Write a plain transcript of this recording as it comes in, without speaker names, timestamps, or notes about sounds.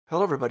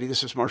Hello, everybody.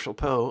 This is Marshall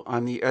Poe.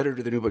 I'm the editor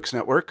of the New Books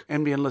Network.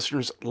 NBN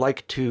listeners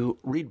like to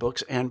read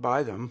books and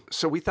buy them.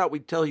 So we thought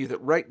we'd tell you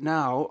that right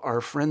now, our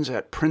friends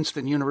at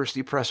Princeton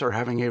University Press are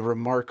having a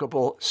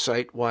remarkable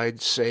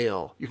site-wide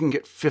sale. You can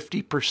get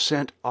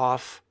 50%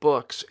 off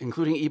books,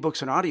 including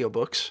ebooks and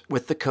audiobooks,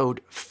 with the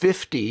code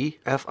 50,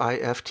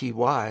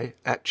 F-I-F-T-Y,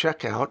 at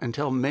checkout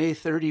until May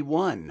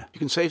 31. You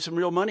can save some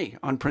real money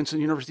on Princeton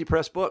University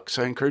Press books.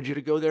 I encourage you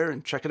to go there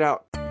and check it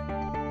out.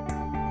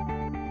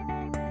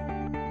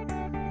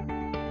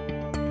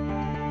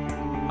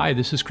 Hi,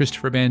 this is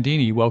Christopher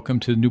Bandini. Welcome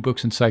to New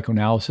Books in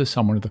Psychoanalysis.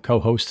 I'm one of the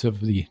co-hosts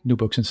of the New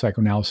Books in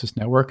Psychoanalysis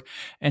Network.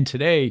 And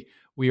today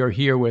we are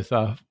here with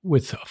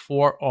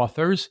four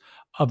authors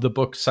of the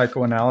book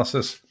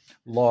Psychoanalysis,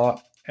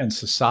 Law, and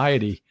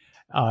Society.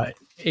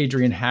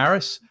 Adrienne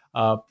Harris,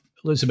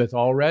 Elizabeth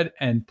Allred,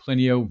 and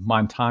Plinio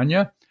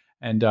Montagna.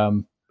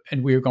 And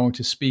we are going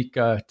to speak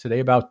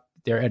today about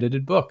their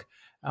edited book.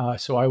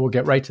 So I will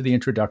get right to the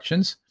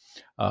introductions.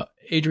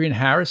 Adrienne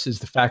Harris is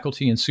the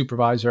faculty and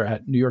supervisor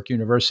at New York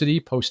University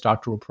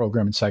postdoctoral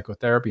program in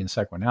psychotherapy and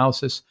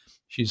psychoanalysis.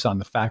 She's on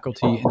the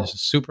faculty and is a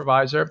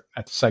supervisor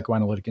at the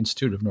Psychoanalytic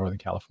Institute of Northern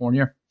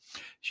California.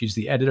 She's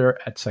the editor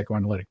at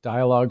Psychoanalytic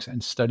Dialogues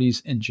and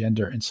Studies in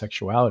Gender and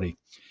Sexuality.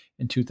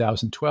 In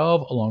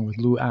 2012, along with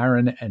Lou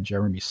Aaron and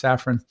Jeremy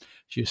Safran,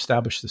 she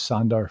established the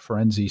Sandor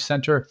Ferenczi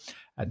Center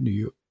at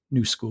New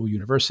School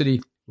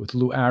University. With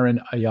Lou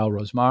Aaron, Eyal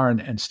Rosmarin,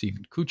 and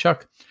Stephen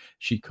Kuchuk.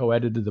 She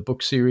co-edited the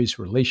book series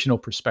Relational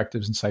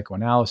Perspectives in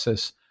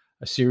Psychoanalysis,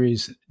 a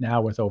series now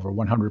with over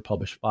 100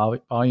 published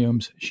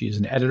volumes. She is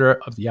an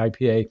editor of the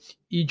IPA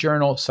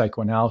e-journal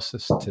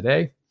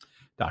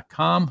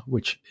PsychoanalysisToday.com,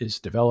 which is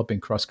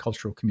developing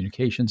cross-cultural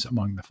communications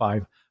among the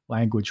 5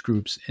 language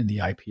groups in the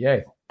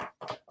IPA.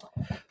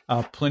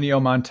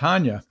 Plinio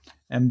Montagna,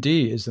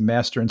 MD, is the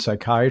Master in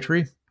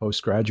Psychiatry,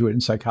 postgraduate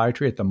in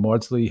Psychiatry at the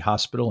Maudsley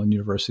Hospital and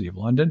University of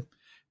London.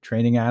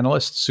 Training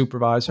analyst,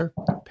 supervisor,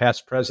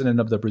 past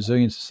president of the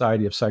Brazilian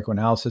Society of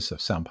Psychoanalysis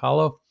of Sao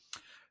Paulo,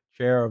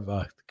 chair of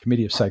the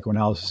Committee of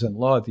Psychoanalysis and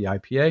Law at the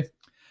IPA,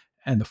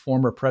 and the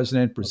former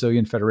president,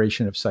 Brazilian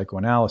Federation of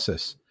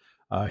Psychoanalysis.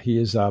 He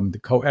is the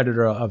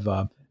co-editor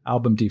of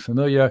Album de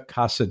Familia,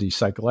 Casa de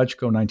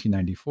Psicologico,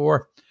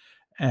 1994,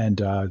 and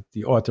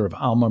the author of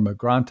Alma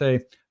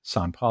Migrante,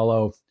 Sao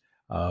Paulo,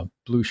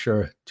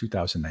 Blucher,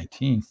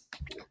 2019.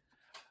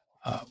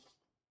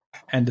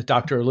 And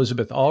Dr.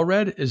 Elizabeth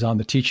Allred is on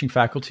the teaching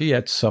faculty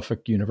at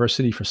Suffolk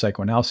University for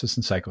Psychoanalysis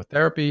and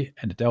Psychotherapy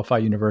and at Delphi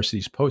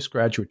University's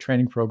postgraduate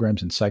training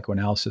programs in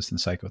psychoanalysis and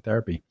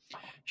psychotherapy.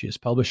 She has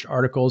published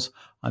articles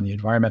on the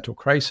environmental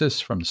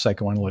crisis from the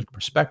psychoanalytic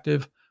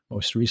perspective,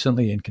 most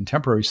recently in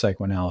Contemporary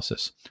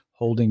Psychoanalysis,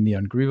 Holding the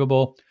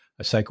Ungrievable,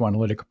 a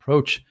psychoanalytic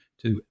approach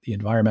to the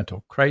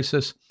environmental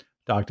crisis.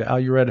 Dr.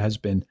 Allred has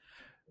been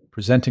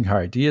presenting her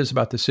ideas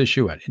about this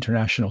issue at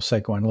international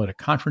psychoanalytic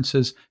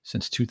conferences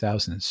since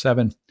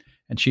 2007,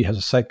 and she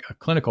has a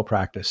clinical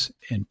practice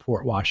in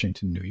Port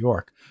Washington, New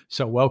York.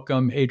 So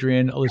welcome,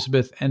 Adrienne,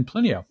 Elizabeth, and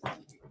Plinio.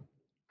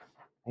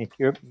 Thank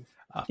you.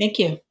 Thank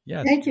you.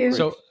 Yes. Thank you.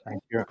 So,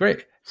 Thank you.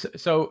 Great.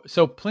 So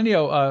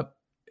Plinio,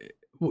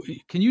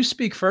 can you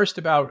speak first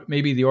about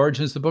maybe the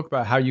origins of the book,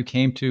 about how you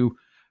came to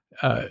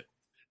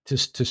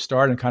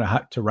start and kind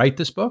of to write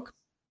this book,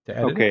 to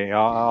edit Okay, it?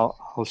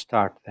 I'll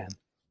start then.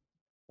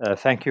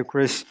 Thank you,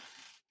 Chris.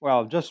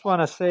 Well, just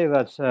want to say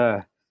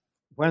that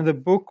when the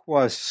book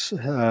was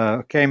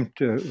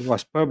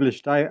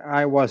published,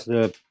 I was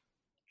the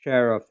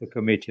chair of the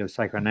Committee of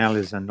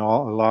Psychoanalysis and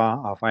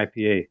Law of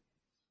IPA.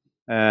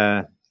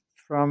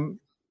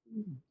 From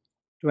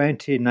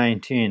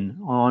 2019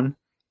 on,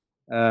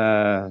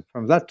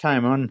 from that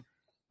time on,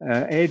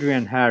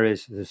 Adrienne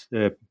Harris is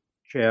the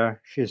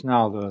chair. She's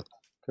now the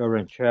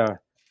current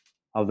chair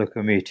of the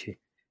committee.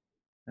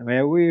 I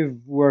mean, we've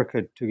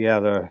worked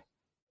together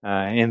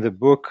in the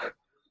book.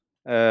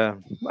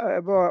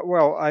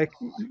 Well, I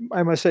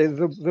must say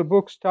the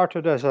book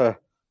started as a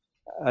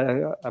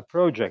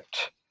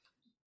project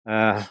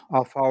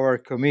of our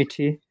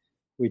committee,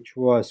 which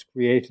was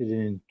created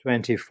in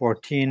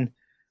 2014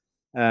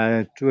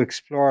 to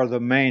explore the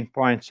main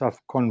points of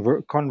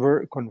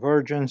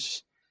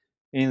convergence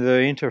in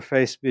the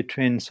interface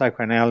between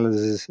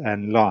psychoanalysis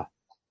and law,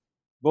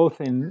 both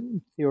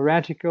in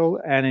theoretical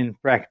and in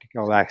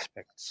practical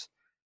aspects.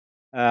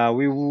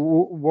 We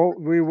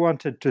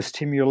wanted to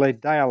stimulate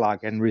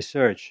dialogue and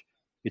research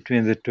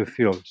between the two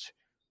fields,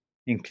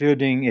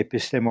 including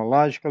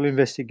epistemological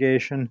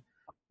investigation,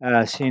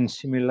 seeing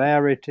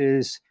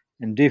similarities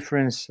and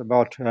difference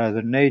about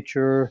the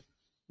nature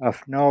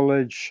of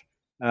knowledge,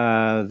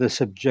 the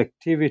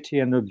subjectivity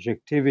and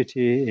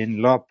objectivity in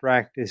law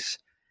practice.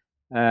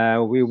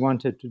 We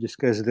wanted to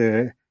discuss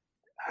the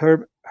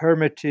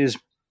hermetism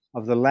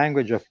of the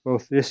language of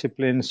both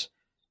disciplines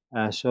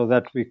so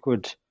that we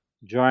could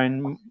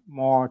join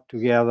more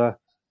together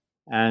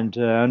and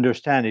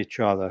understand each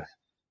other.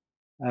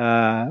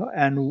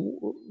 And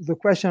the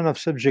question of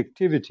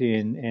subjectivity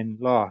in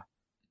law,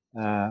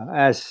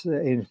 as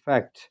in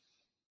fact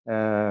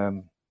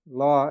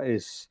law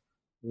is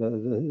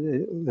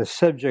the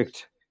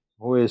subject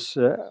who is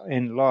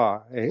in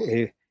law,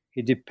 he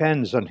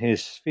depends on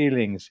his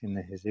feelings in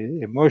his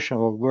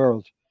emotional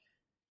world,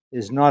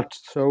 is not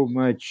so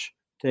much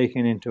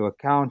taken into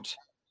account,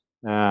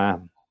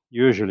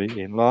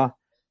 usually in law.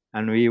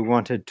 And we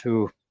wanted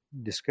to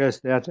discuss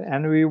that,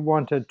 and we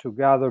wanted to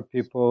gather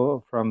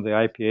people from the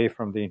IPA,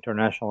 from the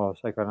International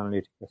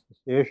Psychoanalytic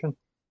Association,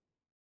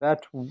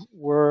 that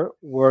were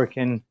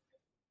working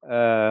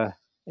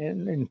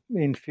in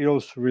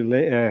fields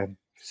related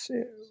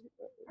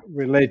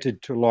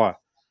to law,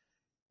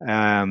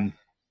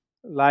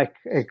 like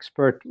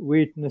expert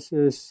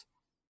witnesses,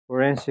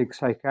 forensic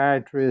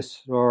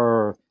psychiatrists,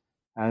 or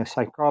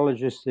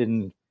psychologists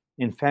in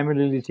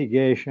family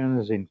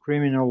litigations, in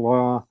criminal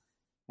law,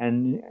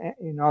 and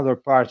in other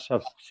parts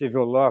of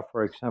civil law.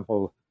 For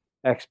example,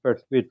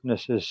 expert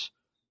witnesses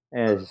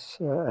as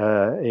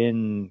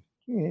in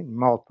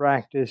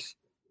malpractice.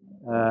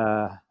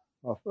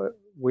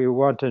 We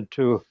wanted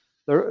to,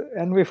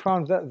 and we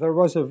found that there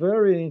was a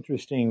very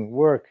interesting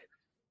work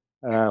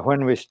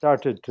when we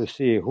started to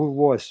see who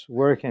was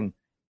working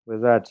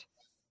with that.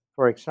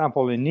 For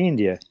example, in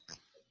India,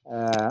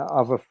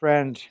 of a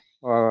friend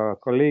or a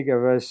colleague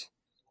of us,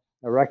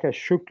 Rakesh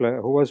Shukla,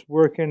 who was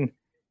working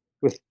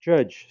with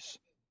judges,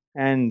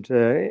 and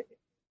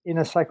in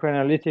a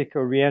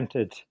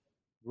psychoanalytic-oriented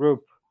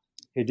group,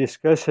 he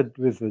discussed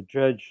with the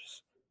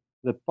judges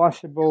the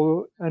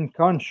possible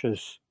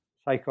unconscious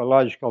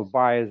psychological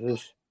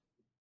biases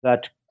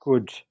that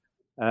could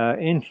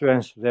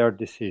influence their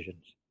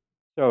decisions.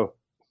 So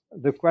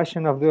the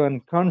question of the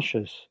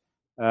unconscious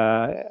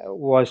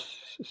was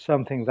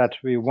something that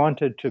we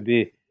wanted to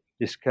be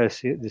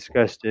discussed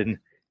in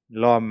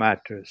law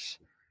matters.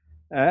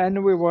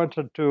 And we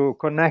wanted to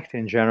connect,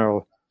 in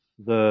general,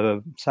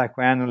 the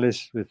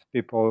psychoanalysts with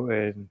people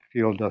in the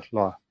field of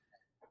law.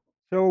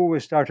 So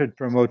we started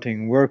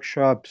promoting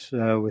workshops.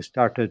 We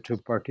started to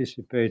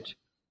participate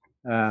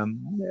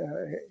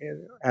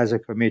as a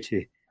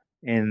committee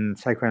in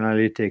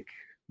psychoanalytic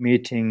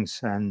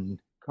meetings and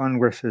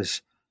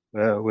congresses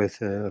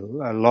with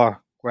law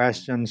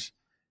questions,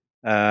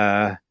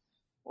 and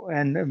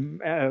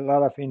a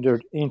lot of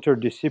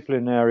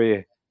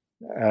interdisciplinary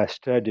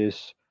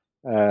studies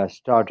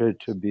started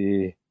to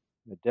be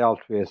dealt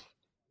with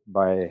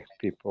by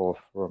people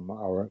from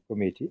our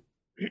committee.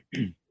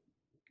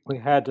 We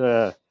had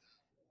the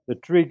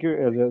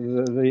trigger,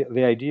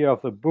 the idea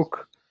of the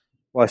book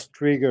was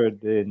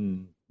triggered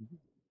in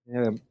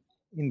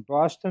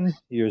Boston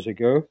years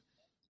ago,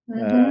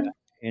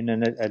 in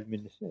an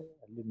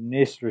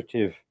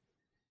administrative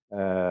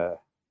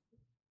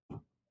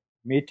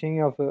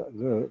meeting of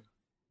the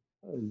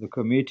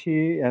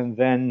committee, and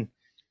then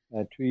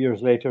 2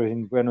 years later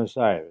in Buenos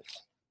Aires.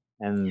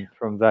 And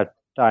from that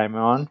time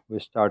on, we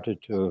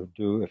started to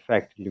do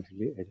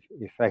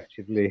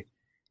effectively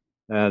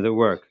the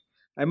work.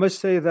 I must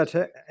say that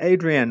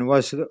Adrian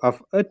was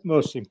of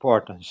utmost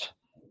importance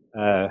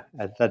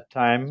at that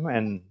time,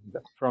 and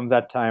from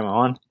that time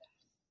on,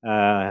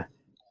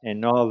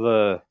 in all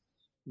the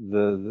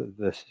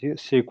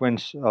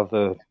sequence of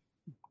the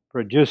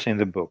producing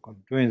the book,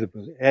 doing the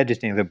book,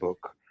 editing the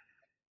book,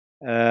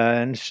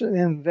 and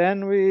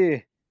then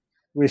we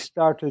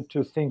started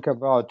to think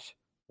about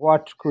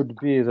what could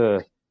be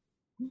the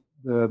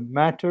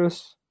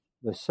matters,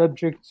 the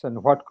subjects,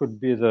 and what could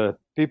be the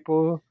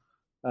people,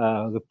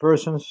 the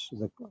persons,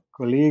 the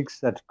colleagues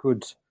that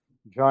could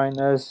join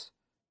us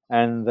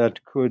and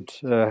that could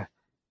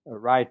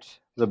write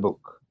the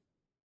book.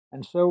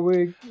 And so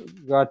we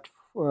got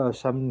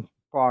some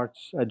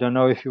parts. I don't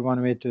know if you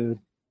want me to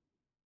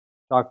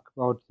talk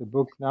about the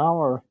book now,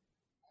 or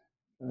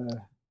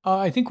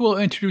I think we'll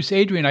introduce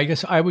Adrian. I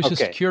guess I was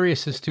just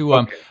curious as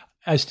to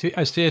as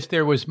to if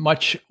there was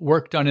much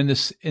work done in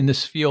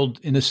this field,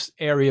 in this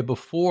area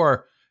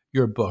before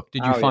your book.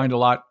 Did you find a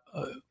lot?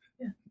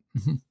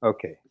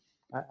 Okay,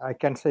 I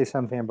can say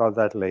something about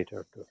that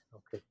later too.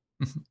 Okay.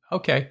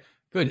 Okay,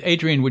 good.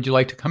 Adrian, would you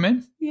like to come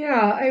in?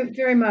 Yeah,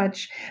 very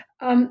much.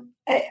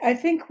 I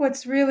think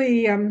what's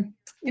really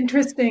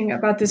interesting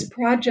about this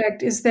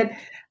project is that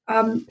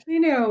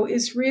Plinio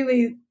is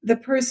really the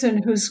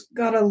person who's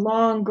got a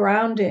long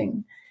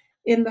grounding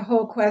in the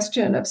whole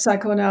question of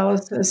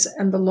psychoanalysis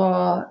and the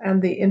law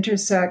and the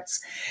intersects.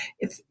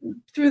 It's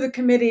through the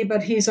committee,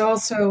 but he's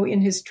also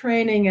in his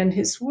training and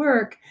his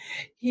work,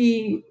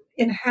 he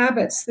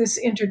inhabits this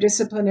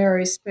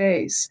interdisciplinary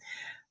space.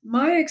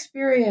 My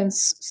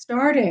experience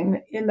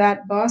starting in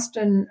that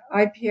Boston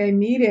IPA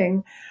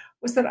meeting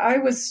was that I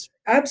was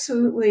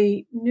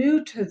absolutely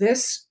new to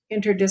this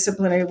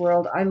interdisciplinary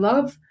world. I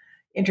love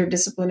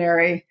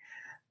interdisciplinary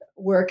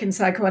work in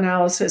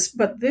psychoanalysis,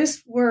 but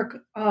this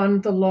work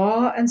on the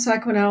law and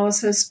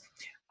psychoanalysis,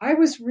 I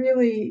was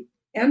really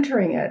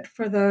entering it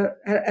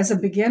as a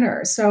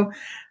beginner. So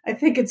I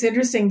think it's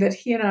interesting that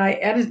he and I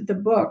edited the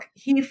book,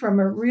 he from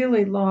a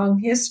really long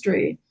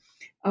history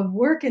of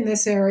work in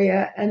this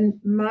area, and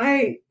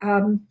my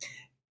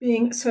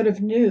being sort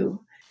of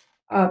new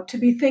to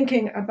be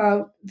thinking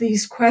about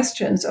these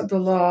questions of the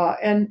law.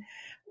 And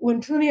when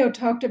Plunio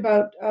talked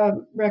about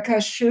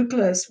Rakesh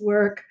Shukla's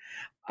work,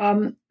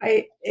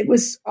 it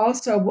was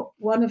also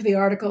one of the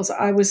articles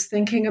I was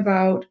thinking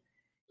about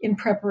in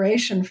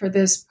preparation for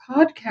this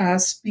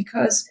podcast,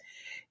 because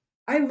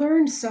I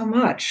learned so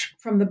much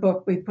from the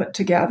book we put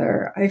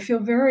together. I feel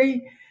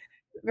very,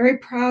 very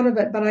proud of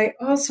it, but I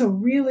also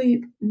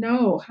really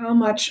know how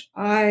much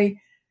I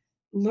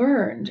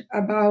learned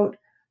about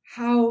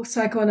how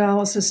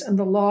psychoanalysis and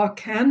the law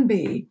can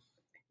be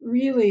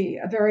really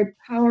a very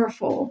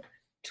powerful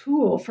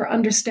tool for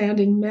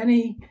understanding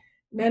many,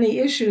 many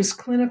issues,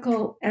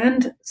 clinical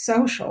and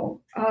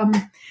social.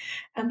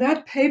 And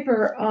that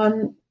paper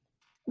on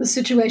the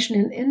situation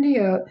in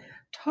India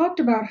talked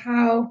about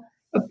how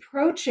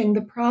approaching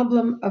the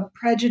problem of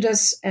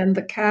prejudice and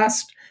the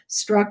caste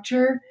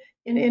structure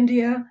in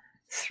India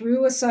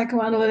through a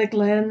psychoanalytic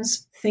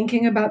lens,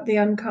 thinking about the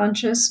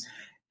unconscious,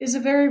 is a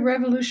very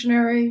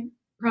revolutionary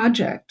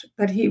project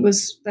that he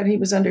was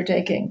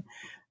undertaking.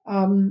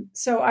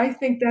 So I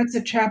think that's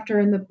a chapter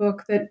in the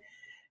book that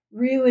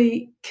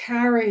really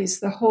carries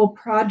the whole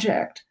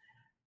project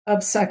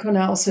of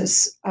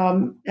psychoanalysis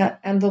and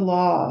the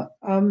law.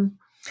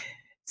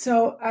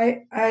 So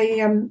I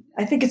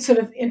think it's sort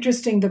of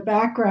interesting. The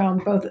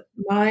background, both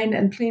mine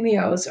and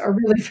Plinio's, are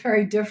really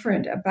very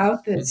different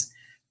about this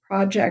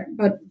project.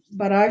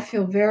 But I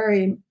feel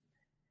very,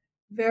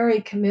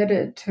 very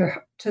committed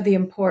to the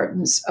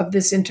importance of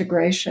this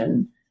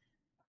integration: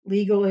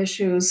 legal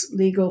issues,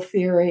 legal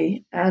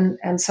theory,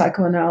 and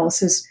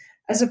psychoanalysis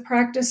as a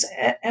practice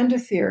and a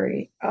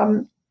theory.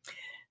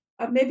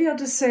 Maybe I'll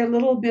just say a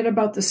little bit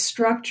about the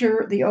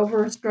structure, the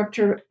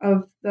overstructure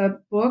of the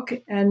book,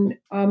 and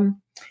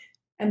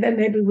then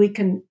maybe we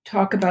can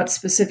talk about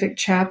specific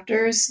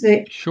chapters.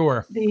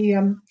 Sure.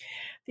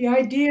 The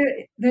idea,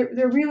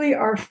 there really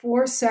are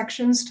 4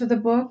 sections to the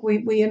book.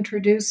 We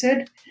introduce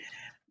it,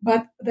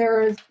 but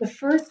there is the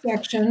first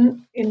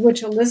section in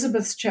which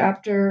Elizabeth's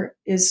chapter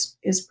is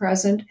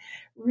present,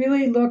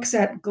 really looks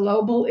at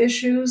global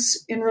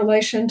issues in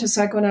relation to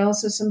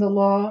psychoanalysis and the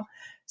law.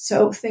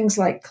 So things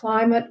like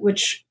climate,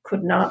 which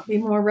could not be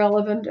more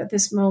relevant at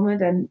this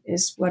moment and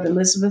is what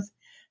Elizabeth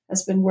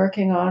has been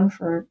working on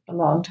for a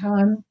long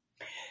time.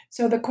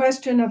 So the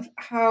question of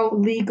how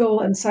legal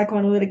and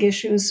psychoanalytic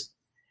issues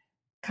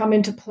come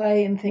into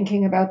play in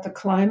thinking about the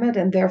climate,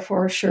 and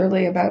therefore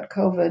surely about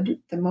COVID at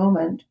the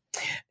moment.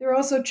 There are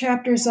also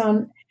chapters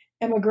on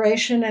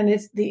immigration and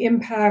the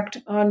impact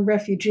on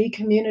refugee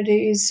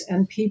communities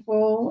and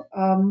people,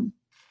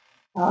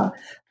 the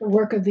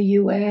work of the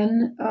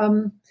UN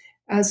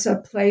as a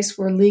place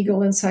where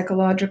legal and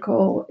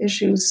psychological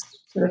issues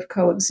sort of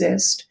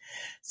coexist.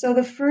 So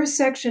the first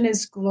section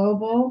is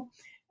global,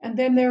 and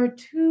then there are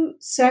 2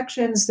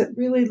 sections that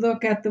really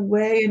look at the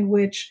way in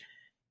which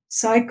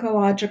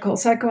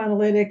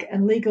psychoanalytic,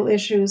 and legal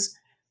issues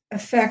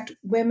affect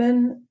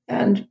women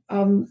and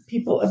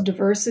people of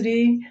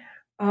diversity.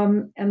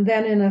 And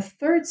then in a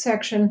third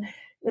section,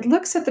 it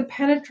looks at the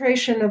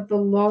penetration of the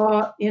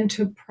law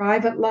into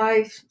private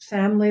life,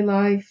 family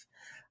life,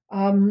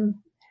 and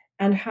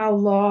how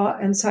law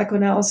and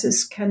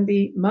psychoanalysis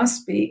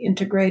must be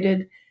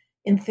integrated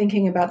in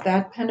thinking about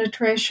that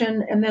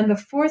penetration. And then the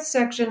fourth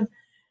section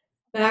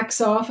backs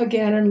off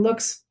again and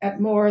looks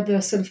at more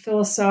the sort of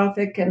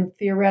philosophic and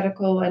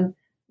theoretical and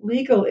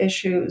legal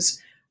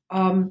issues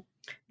that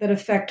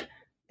affect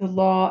the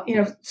law,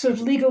 sort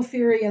of legal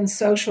theory and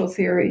social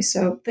theory.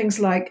 So things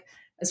like,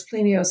 as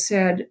Plinio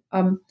said,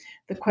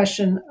 the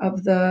question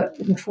of the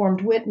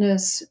informed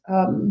witness.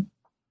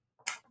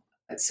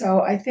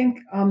 So I think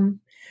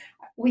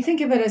we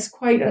think of it as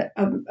quite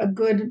a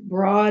good,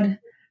 broad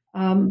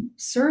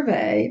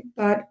survey,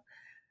 but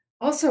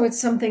also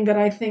it's something that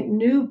I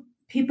think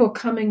people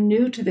coming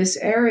new to this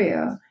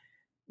area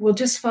will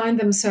just find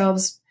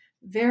themselves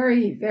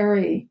very,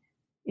 very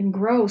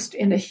engrossed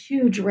in a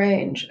huge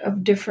range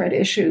of different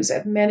issues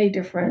at many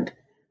different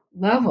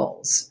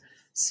levels.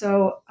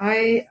 So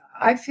I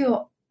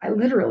feel I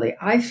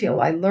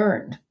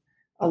learned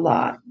a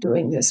lot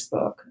doing this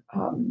book,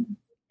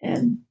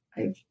 and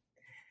I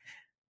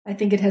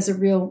think it has a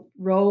real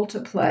role to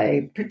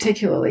play,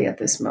 particularly at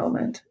this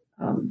moment.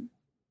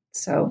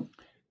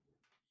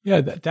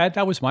 Yeah,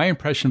 that was my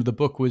impression of the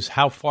book, was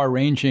how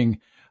far-ranging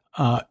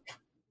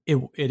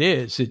it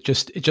is. It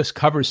just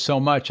covers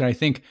so much, and I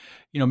think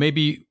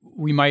maybe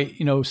we might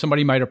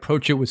somebody might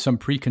approach it with some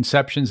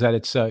preconceptions that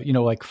it's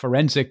like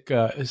forensic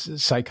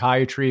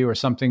psychiatry or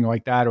something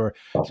like that, or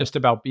just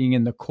about being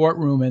in the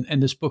courtroom,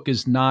 and this book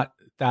is not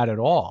that at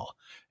all.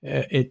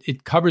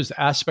 It covers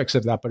aspects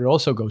of that, but it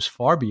also goes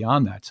far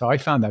beyond that. So I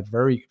found that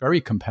very,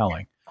 very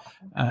compelling,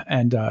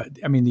 and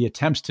I mean the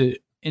attempts to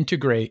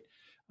integrate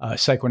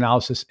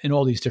psychoanalysis in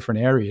all these different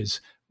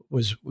areas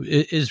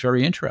is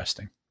very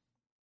interesting.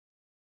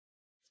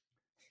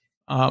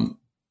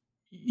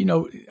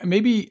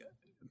 Maybe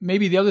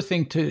the other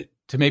thing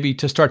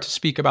to start to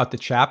speak about the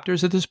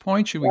chapters at this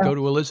point. Should we go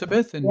to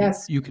Elizabeth, and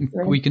yes,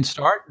 we can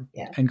start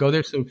and go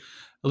there. So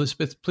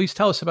Elizabeth, please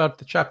tell us about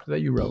the chapter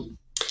that you wrote.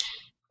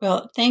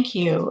 Well, thank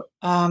you.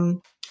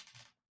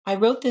 I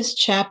wrote this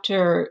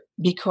chapter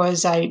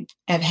because I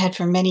have had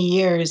for many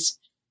years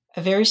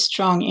a very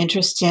strong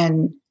interest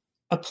in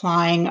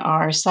applying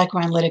our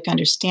psychoanalytic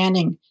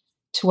understanding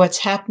to what's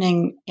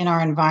happening in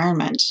our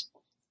environment.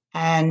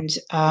 And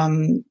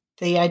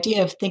the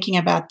idea of thinking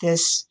about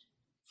this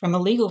from a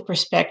legal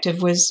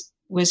perspective was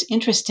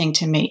interesting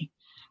to me.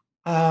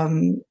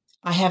 I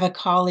have a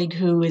colleague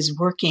who is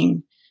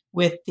working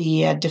with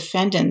the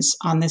defendants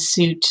on the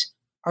suit,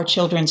 Our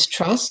Children's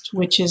Trust,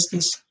 which is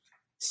this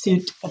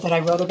suit that I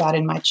wrote about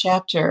in my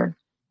chapter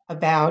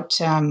about,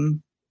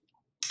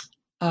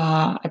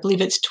 I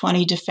believe it's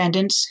 20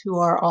 defendants who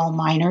are all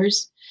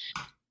minors,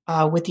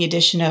 with the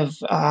addition of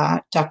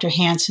Dr.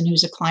 Hansen,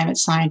 who's a climate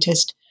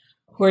scientist,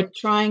 who are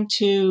trying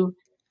to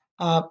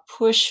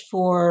push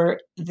for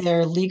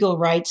their legal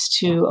rights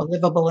to a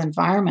livable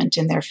environment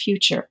in their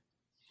future.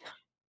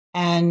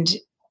 And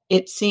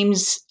it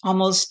seems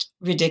almost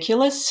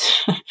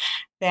ridiculous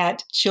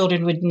that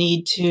children would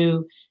need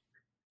to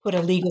put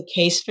a legal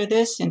case for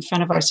this in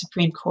front of our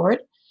Supreme Court.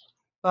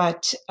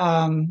 But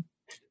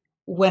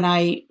when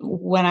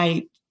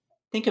I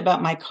think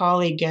about my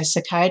colleague,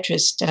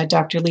 psychiatrist,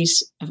 Dr.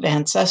 Lise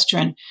Van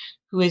Susteren,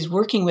 who is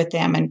working with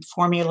them and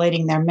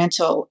formulating their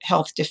mental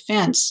health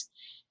defense,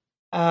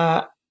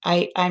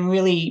 I'm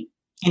really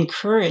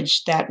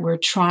encouraged that we're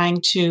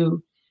trying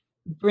to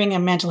bring a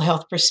mental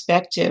health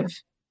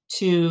perspective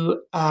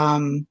to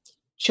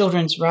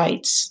children's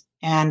rights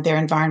and their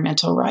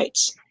environmental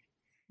rights.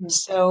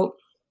 So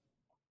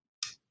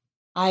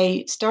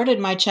I started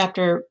my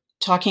chapter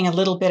talking a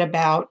little bit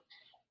about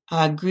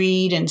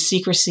greed and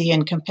secrecy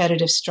and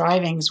competitive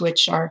strivings,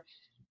 which are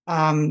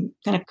kind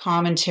of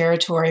common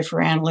territory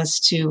for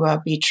analysts to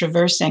be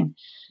traversing,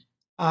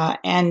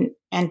 and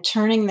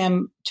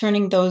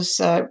turning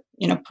those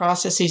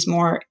processes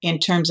more in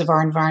terms of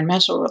our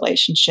environmental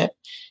relationship,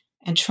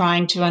 and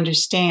trying to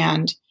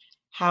understand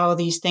how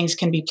these things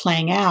can be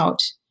playing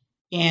out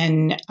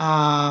in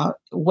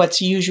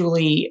what's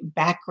usually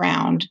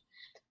background,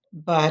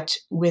 but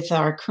with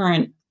our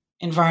current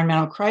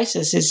environmental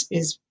crisis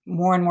is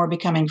more and more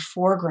becoming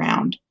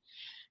foreground.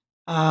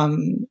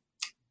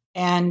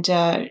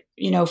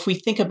 If we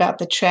think about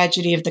the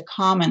tragedy of the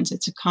commons,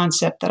 it's a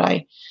concept that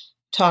I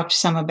talked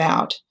some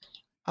about.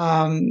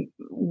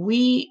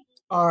 We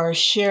are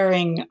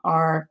sharing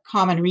our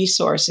common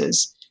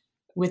resources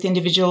with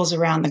individuals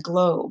around the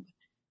globe.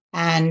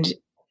 And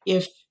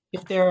if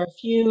there are a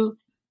few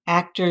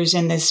actors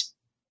in this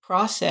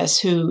process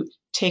who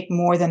take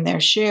more than their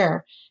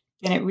share,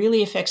 then it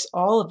really affects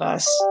all of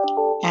us,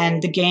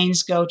 and the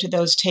gains go to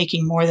those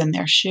taking more than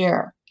their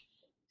share.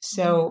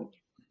 So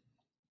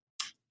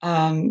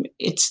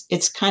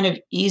it's kind of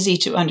easy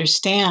to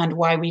understand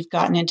why we've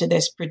gotten into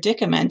this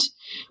predicament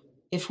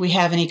if we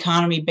have an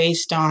economy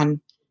based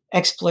on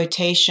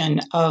exploitation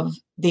of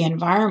the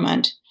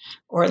environment,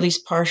 or at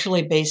least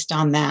partially based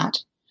on that.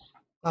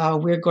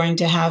 We're going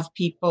to have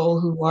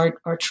people who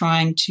are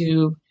trying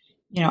to,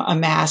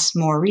 amass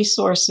more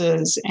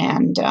resources.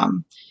 And,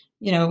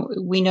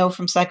 we know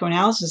from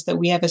psychoanalysis that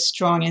we have a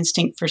strong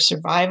instinct for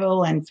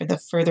survival and for the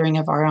furthering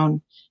of our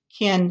own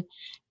kin.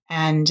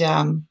 And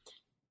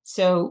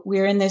so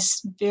we're in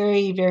this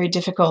very, very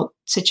difficult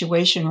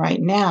situation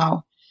right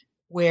now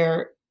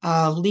where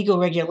legal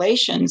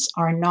regulations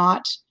are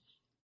not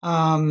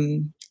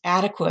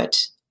adequate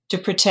to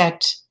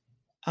protect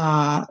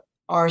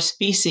our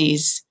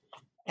species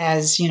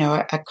as,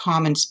 a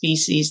common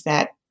species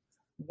that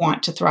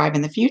want to thrive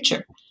in the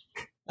future.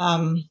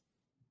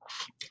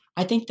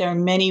 I think there are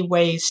many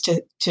ways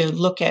to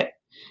look at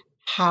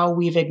how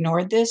we've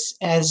ignored this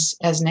as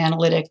an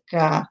analytic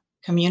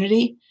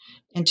community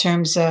in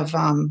terms of,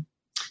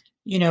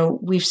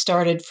 we've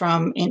started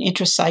from an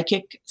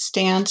intrapsychic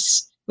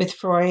stance with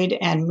Freud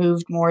and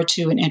moved more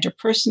to an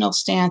interpersonal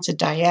stance, a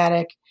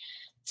dyadic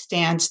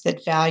stance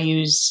that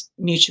values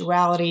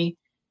mutuality.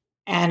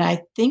 And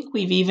I think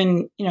we've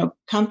even,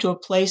 come to a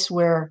place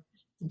where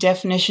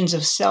definitions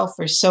of self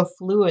are so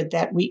fluid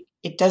that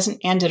it doesn't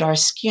end at our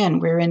skin.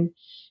 We're in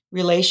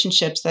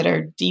relationships that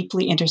are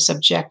deeply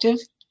intersubjective.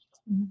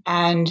 Mm-hmm.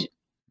 And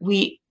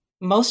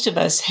most of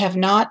us have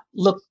not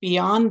looked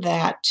beyond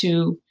that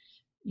to,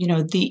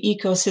 the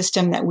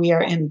ecosystem that we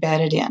are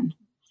embedded in.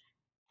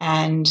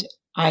 And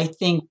I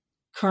think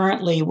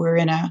currently we're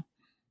in a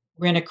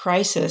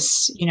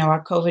crisis.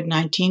 Our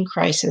COVID-19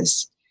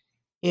 crisis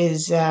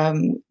is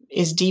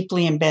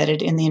deeply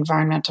embedded in the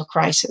environmental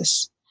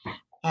crisis.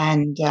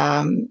 And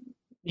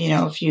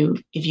if you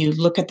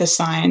look at the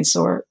science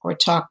or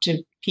talk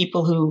to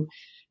people who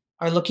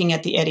are looking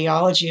at the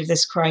etiology of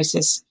this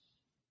crisis,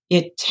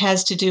 it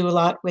has to do a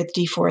lot with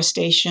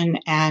deforestation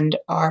and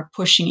our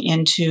pushing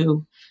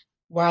into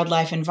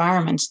wildlife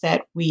environments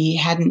that we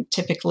hadn't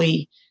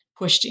typically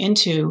pushed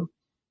into,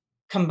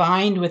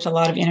 combined with a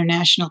lot of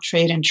international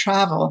trade and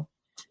travel.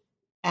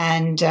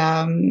 And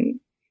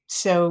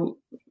so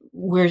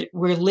we're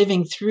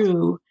living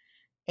through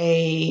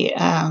two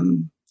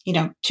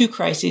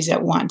crises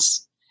at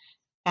once.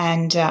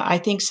 And I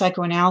think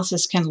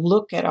psychoanalysis can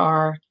look at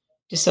our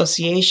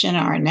dissociation,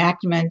 our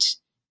enactment,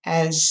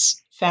 as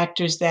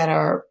factors that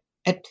are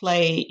at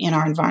play in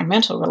our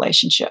environmental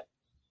relationship.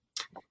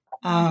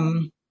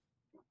 I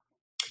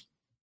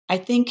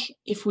think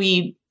if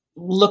we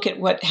look at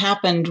what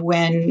happened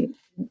when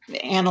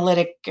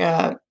analytic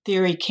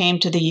theory came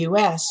to the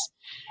U.S.,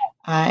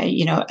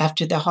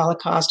 after the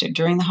Holocaust or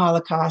during the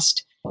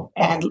Holocaust,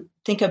 and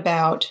think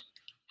about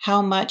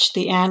how much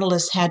the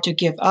analysts had to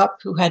give up,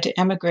 who had to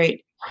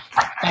emigrate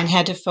and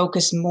had to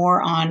focus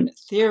more on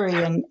theory,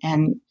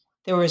 and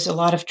there was a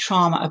lot of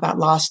trauma about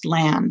lost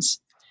lands.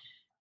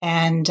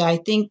 And I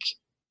think,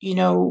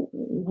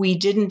 we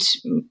didn't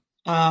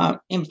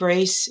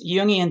embrace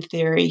Jungian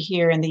theory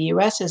here in the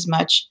U.S. as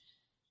much,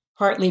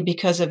 partly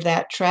because of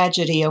that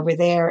tragedy over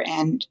there.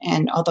 And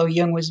although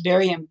Jung was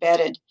very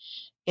embedded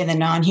in the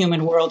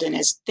non-human world in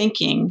his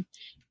thinking,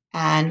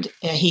 and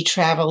he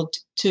traveled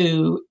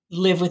to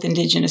live with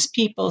indigenous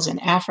peoples in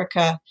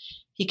Africa,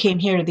 he came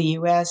here to the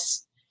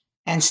U.S.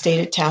 and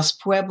stayed at Taos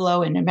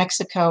Pueblo in New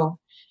Mexico,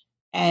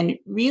 and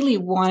really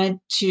wanted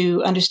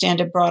to understand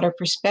a broader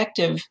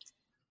perspective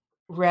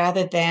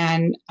rather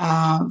than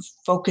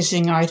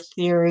focusing our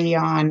theory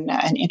on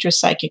an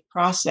intrapsychic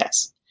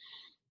process.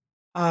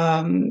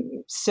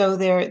 So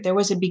there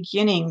was a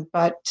beginning,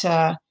 but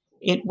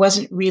it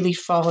wasn't really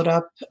followed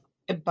up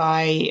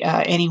by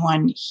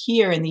anyone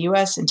here in the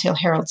U.S. until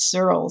Harold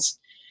Searles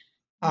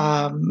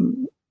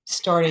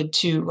started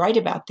to write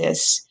about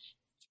this.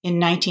 In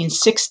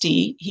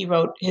 1960, he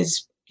wrote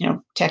his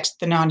text,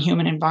 The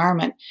Non-Human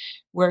Environment,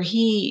 where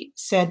he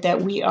said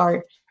that we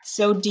are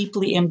so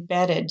deeply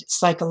embedded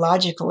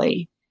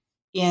psychologically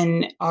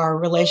in our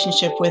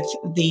relationship with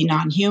the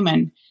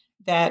non-human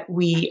that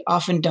we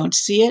often don't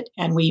see it,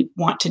 and we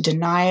want to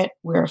deny it.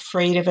 We're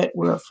afraid of it.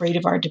 We're afraid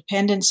of our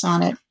dependence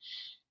on it.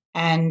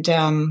 And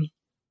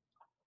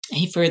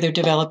he further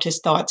developed his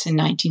thoughts in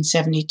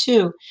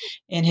 1972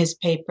 in his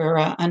paper,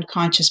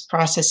 Unconscious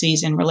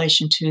Processes in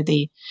Relation to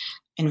the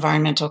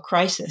Environmental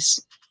Crisis.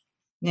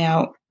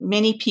 Now,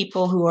 many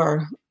people who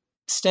are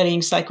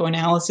studying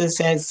psychoanalysis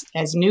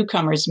as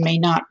newcomers may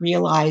not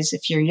realize,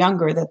 if you're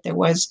younger, that there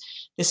was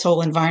this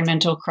whole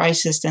environmental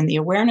crisis and the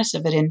awareness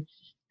of it in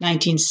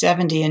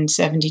 1970 and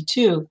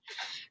 72.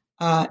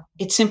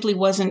 It simply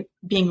wasn't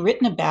being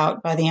written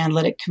about by the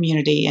analytic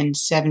community in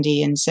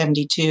 70 and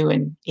 72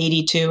 and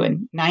 82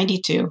 and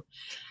 92.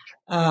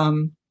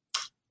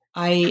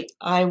 I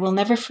will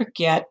never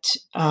forget,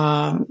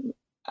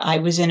 I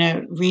was in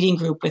a reading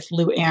group with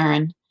Lou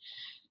Aaron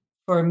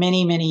for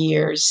many, many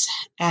years.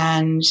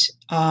 And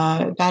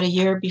about a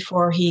year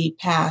before he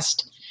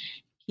passed,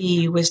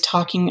 he was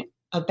talking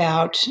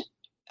about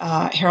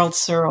Harold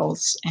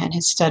Searles and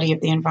his study of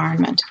the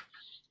environment.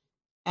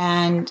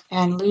 And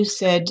Lou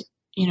said,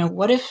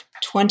 what if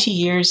 20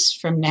 years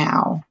from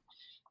now,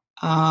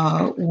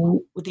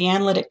 the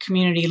analytic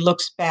community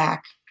looks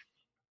back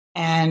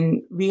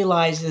and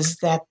realizes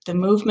that the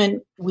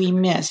movement we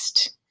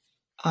missed,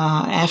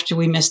 after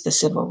we missed the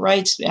civil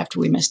rights, after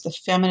we missed the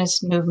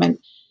feminist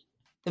movement,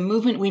 the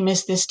movement we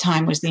missed this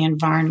time was the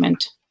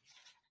environment.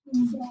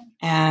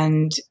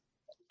 And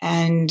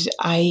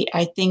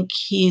I think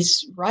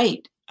he's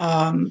right.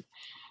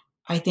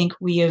 I think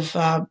we've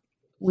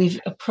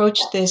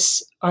approached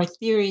this. Our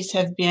theories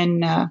have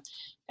been,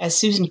 as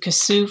Susan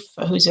Kassouf,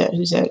 who's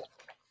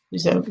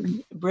a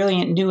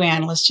brilliant new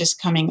analyst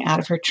just coming out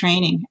of her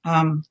training,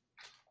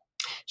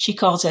 she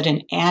calls it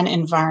an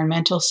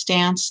environmental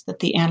stance that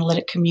the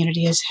analytic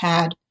community has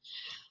had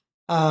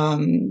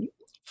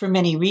for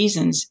many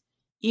reasons.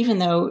 Even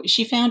though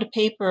she found a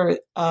paper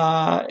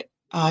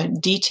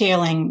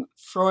detailing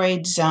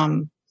Freud's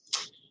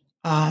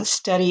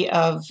study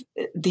of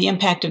the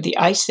impact of the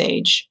Ice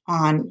Age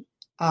on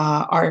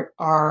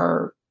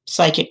our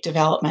psychic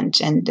development,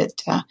 and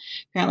that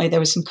apparently there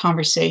was some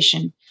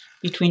conversation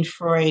between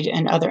Freud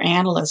and other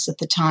analysts at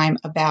the time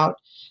about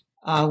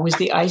was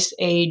the Ice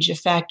Age a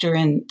factor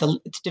in the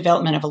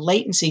development of a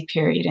latency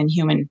period in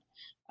human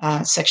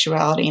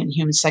sexuality and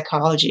human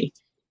psychology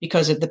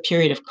because of the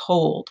period of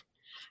cold.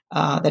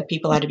 That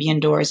people had to be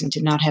indoors and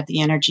did not have the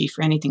energy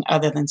for anything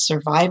other than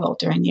survival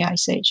during the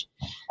Ice Age.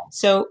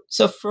 So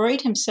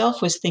Freud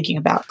himself was thinking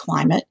about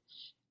climate,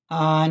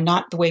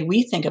 not the way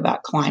we think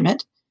about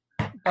climate,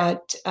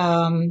 but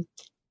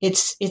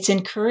it's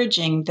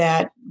encouraging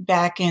that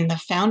back in the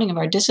founding of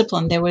our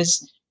discipline, there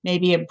was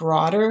maybe a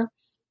broader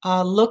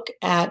look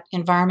at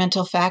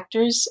environmental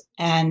factors,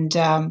 and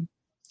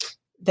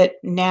that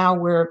now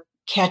we're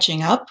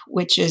catching up,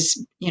 which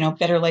is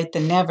better late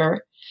than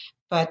never.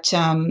 But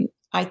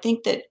I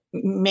think that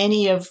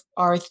many of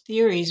our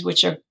theories,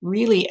 which are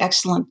really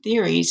excellent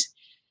theories,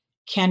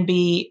 can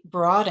be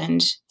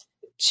broadened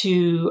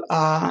to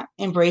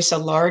embrace a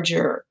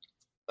larger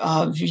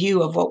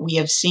view of what we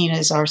have seen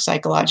as our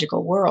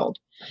psychological world.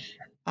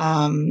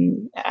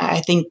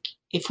 I think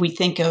if we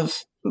think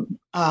of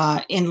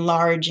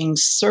enlarging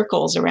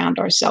circles around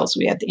ourselves,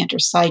 we have the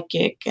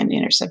interpsychic and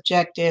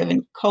intersubjective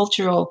and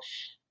cultural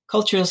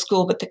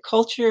school, but the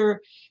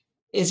culture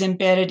is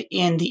embedded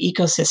in the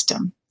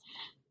ecosystem.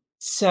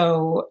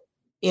 So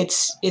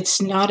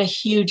it's not a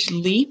huge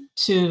leap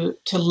to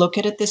look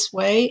at it this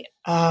way.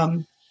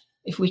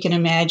 If we can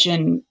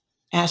imagine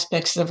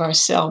aspects of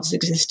ourselves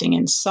existing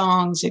in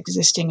songs,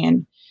 existing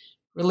in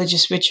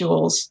religious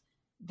rituals,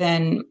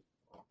 then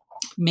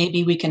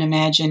maybe we can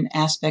imagine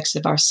aspects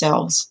of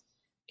ourselves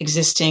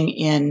existing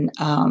in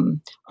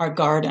our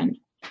garden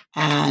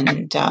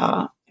and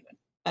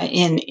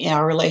in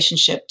our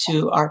relationship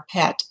to our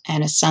pet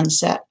and a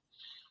sunset.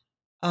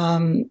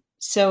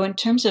 So in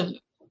terms of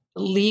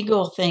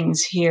legal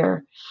things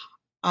here,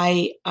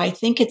 I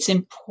think it's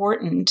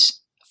important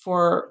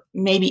for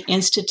maybe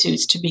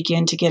institutes to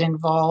begin to get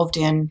involved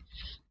in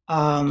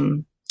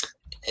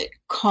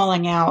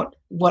calling out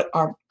what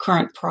our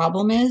current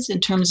problem is in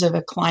terms of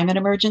a climate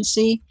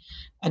emergency,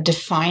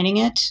 defining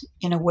it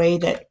in a way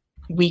that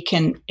we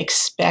can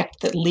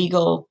expect that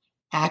legal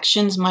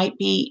actions might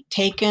be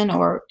taken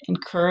or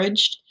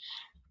encouraged.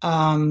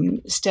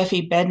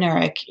 Steffi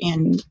Bednarek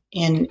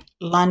in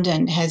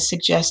London has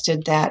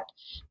suggested that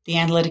the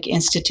analytic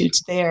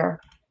institutes there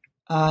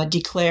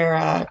declare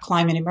a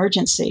climate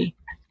emergency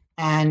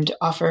and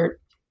offer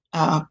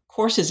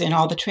courses in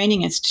all the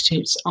training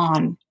institutes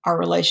on our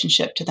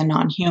relationship to the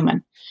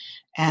non-human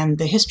and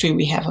the history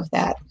we have of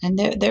that. And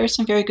there are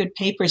some very good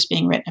papers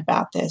being written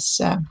about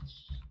this.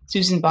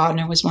 Susan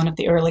Bodner was one of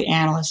the early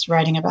analysts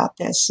writing about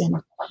this in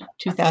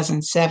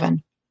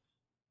 2007.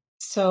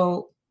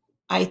 So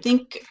I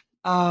think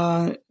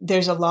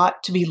there's a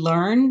lot to be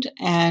learned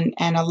and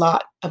a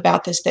lot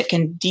about this that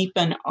can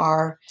deepen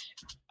our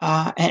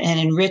and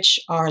enrich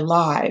our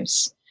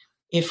lives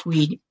if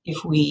we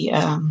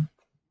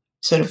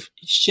sort of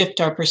shift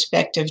our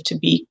perspective to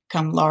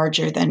become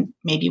larger than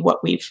maybe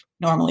what we've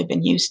normally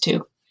been used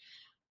to.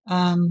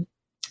 I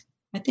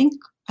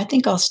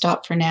think I'll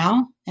stop for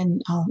now,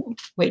 and I'll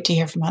wait to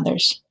hear from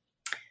others.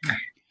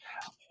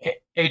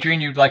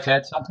 Adrienne, you'd like to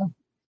add something?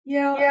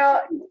 Yeah.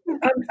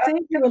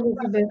 Thank you,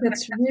 Elizabeth.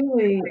 It's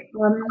really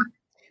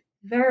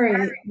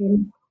very.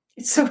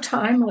 It's so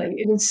timely.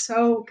 It is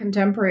so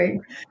contemporary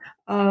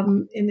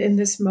in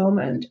this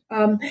moment.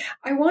 I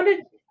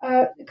wanted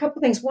a couple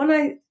of things.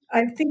 One,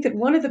 I think that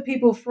one of the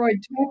people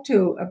Freud talked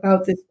to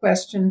about this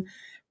question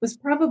was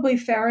probably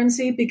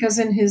Ferenczi, because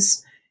in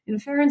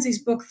Ferenczi's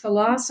book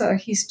Thalassa,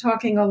 he's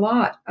talking a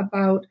lot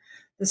about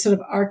the sort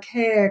of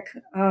archaic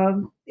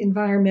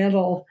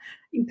environmental,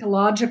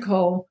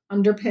 ecological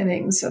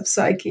underpinnings of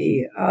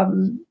psyche,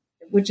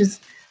 which is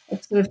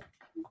sort of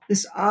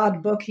this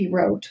odd book he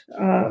wrote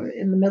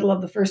in the middle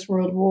of the First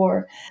World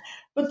War.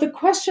 But the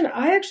question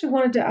I actually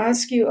wanted to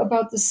ask you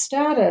about the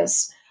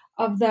status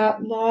of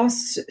that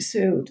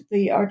lawsuit,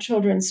 the Our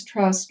Children's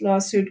Trust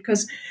lawsuit,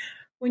 because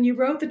when you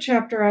wrote the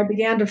chapter, I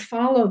began to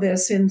follow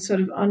this in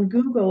sort of on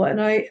Google, and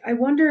I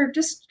wonder,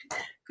 just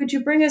could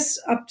you bring us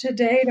up to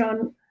date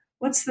on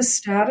what's the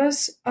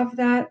status of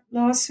that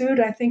lawsuit?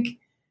 I think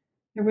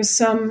there was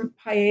some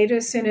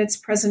hiatus in its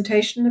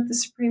presentation at the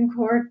Supreme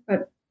Court,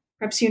 but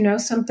perhaps you know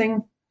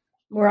something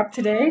more up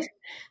to date?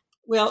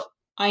 Well,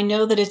 I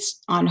know that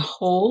it's on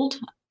hold.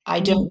 I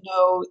don't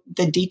know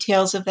the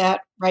details of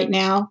that right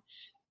now.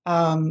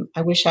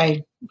 I wish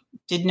I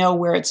did know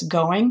where it's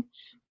going,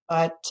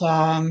 but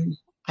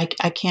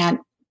I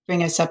can't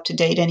bring us up to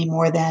date any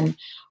more than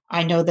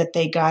I know that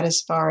they got as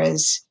far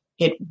as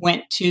it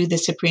went to the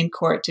Supreme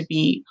Court to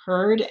be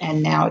heard,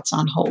 and now it's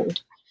on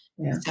hold.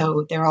 Yeah.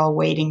 So they're all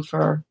waiting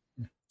for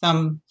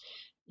some,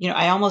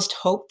 I almost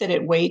hope that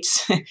it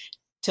waits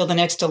till the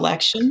next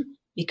election,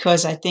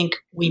 because I think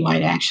we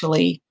might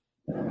actually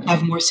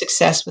have more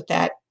success with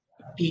that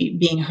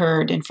being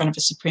heard in front of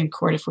a Supreme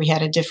Court if we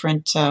had a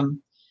different,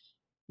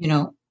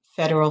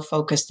 federal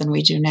focus than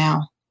we do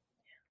now.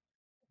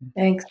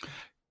 Thanks.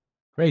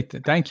 Great.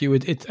 Thank you. I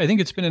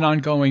think it's been an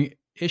ongoing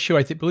issue.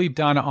 I believe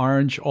Donna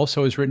Orange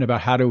also has written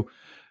about how to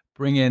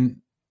bring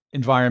in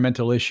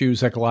environmental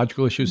issues,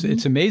 ecological issues. Mm-hmm.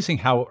 It's amazing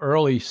how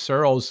early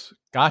Searles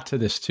got to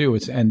this too.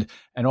 And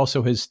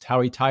also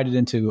how he tied it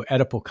into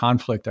Oedipal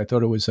conflict. I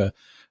thought it was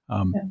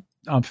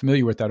I'm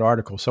familiar with that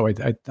article, so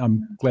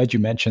I'm glad you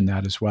mentioned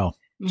that as well.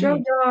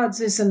 Joe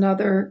Dodds is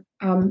another.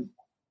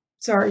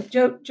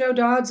 Joe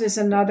Dodds is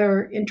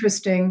another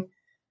interesting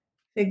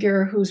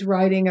figure who's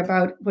writing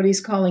about what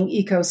he's calling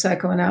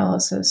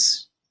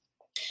eco-psychoanalysis.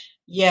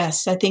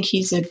 Yes, I think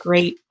he's a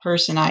great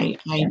person. I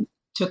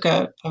took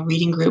a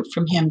reading group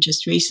from him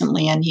just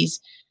recently, and he's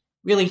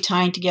really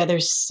tying together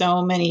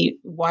so many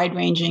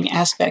wide-ranging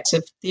aspects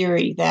of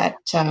theory that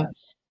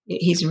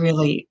he's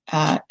really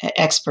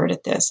expert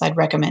at this. I'd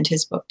recommend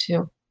his book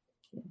too.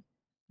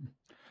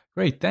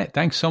 Great,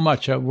 thanks so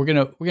much. We're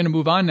gonna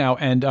move on now,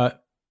 and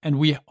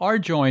we are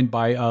joined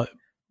by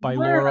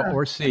Laura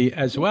Orsi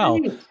as well.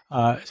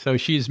 So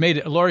she's made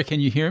it. Laura, can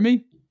you hear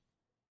me?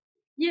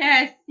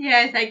 Yes,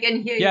 I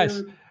can hear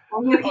you.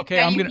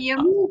 Okay,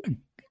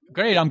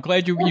 great. I'm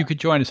glad you could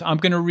join us. I'm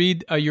going to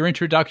read your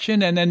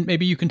introduction, and then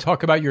maybe you can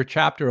talk about your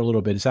chapter a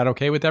little bit. Is that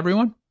okay with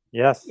everyone?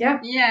 Yes. Yeah.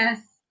 Yes.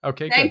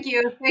 Okay. Thank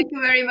you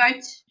very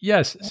much.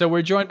 Yes. So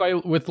we're joined by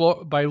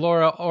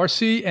Laura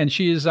Orsi, and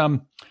she is a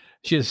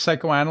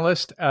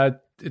psychoanalyst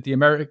at the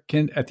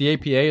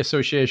APA,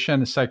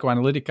 Association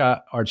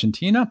Psychoanalytica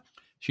Argentina.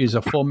 She is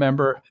a full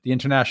member of the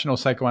International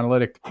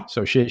Psychoanalytic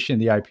Association,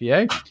 the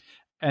IPA,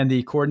 and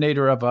the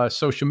coordinator of a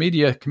social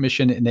media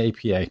commission in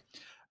APA.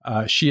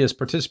 She has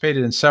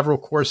participated in several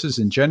courses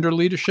in gender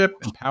leadership,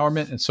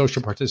 empowerment, and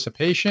social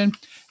participation,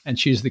 and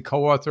she's the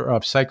co-author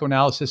of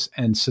Psychoanalysis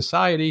and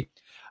Society,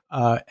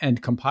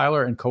 and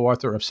compiler and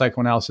co-author of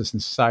Psychoanalysis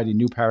and Society: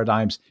 New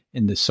Paradigms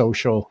in the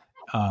Social,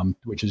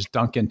 which is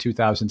Duncan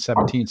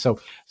 2017. So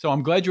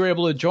I'm glad you were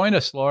able to join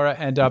us, Laura,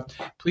 and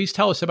please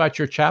tell us about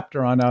your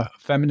chapter on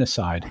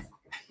feminicide.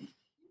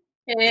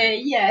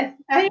 Yes,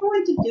 I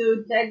wanted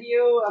to tell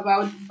you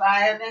about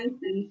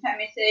violence and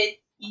femicide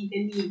in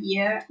the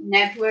media,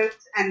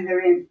 networks, and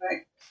their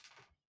impact.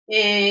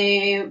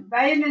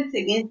 Violence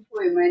against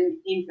women,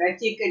 in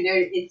particular,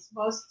 its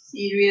most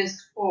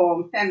serious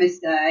form,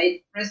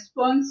 femicide,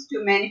 responds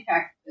to many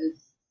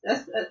factors,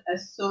 such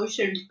as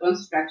social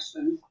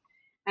constructions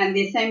and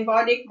the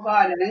symbolic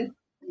violence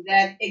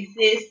that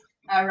exists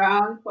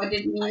around what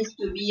it means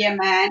to be a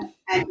man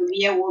and to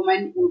be a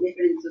woman in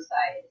different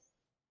societies.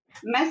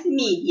 Mass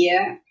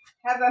media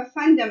have a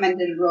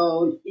fundamental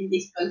role in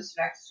this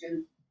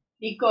construction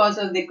because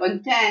of the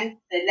content,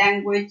 the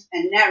language,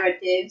 and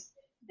narratives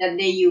that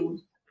they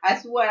use,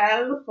 as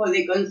well for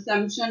the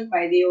consumption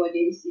by the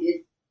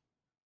audiences.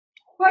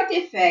 What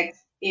effects,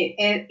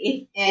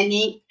 if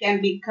any,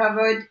 can be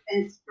covered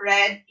and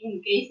spread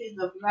in cases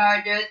of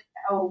murders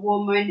of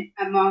women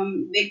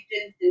among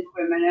victims and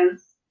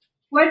criminals?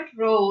 What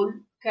role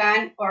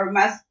can or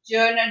must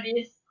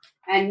journalists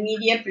and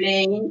media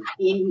play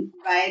in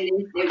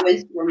violence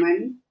against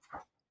women?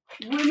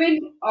 Women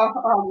of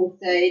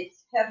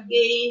homicides have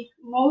gained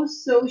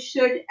most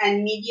social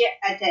and media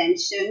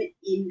attention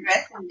in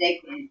recent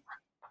decades.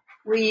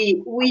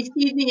 We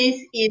see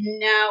this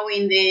now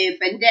in the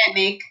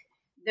pandemic.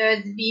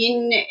 There's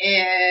been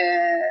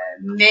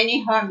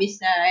many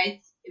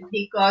homicides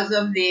because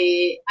of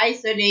the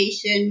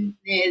isolation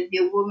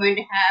the women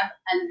have,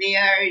 and they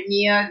are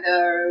near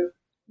their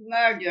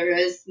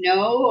murderers,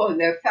 or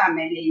their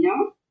family,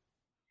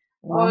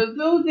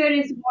 Although there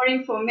is more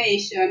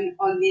information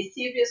on the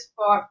serious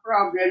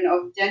problem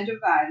of gender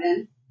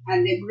violence,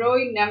 and the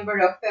growing number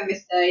of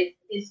femicides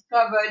is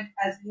covered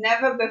as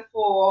never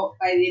before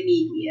by the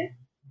media,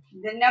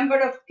 the number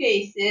of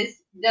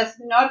cases does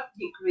not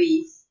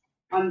decrease.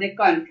 On the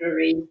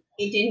contrary,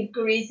 it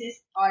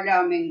increases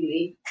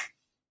alarmingly.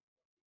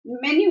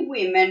 Many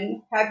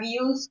women have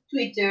used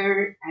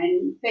Twitter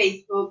and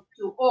Facebook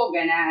to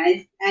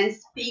organize and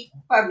speak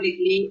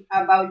publicly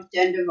about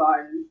gender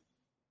violence.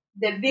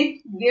 The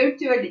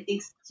virtual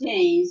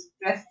exchange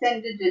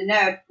transcended the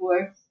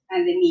networks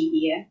and the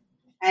media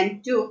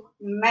and took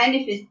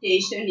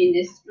manifestation in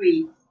the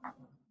streets.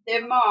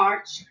 The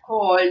march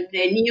called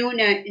the Ni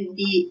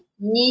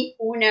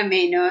Una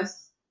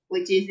Menos,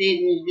 which is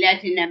in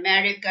Latin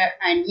America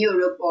and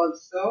Europe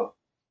also,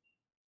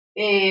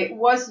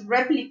 was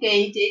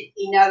replicated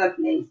in other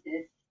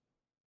places.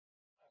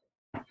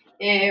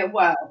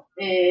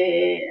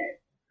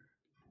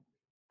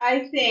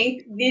 I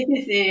think this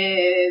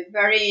is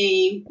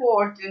very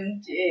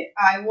important.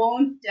 I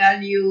won't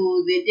tell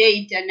you the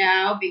data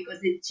now because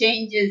it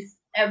changes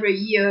every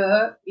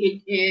year.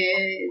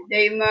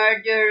 They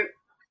murder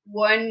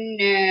one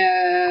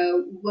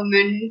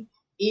woman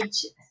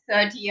each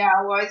 30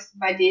 hours,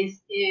 but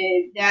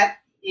that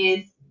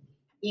is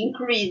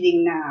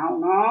increasing now.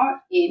 No,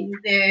 in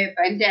the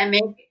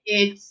pandemic,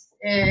 it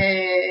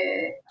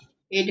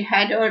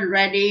had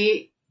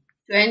already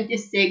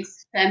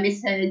 26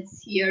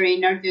 femicides here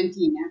in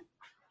Argentina.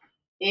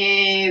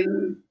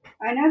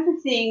 Another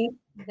thing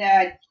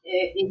that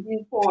is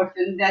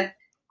important, that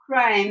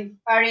crimes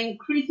are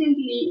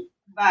increasingly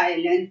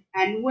violent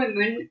and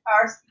women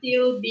are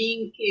still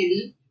being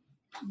killed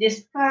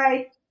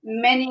despite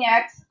many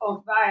acts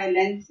of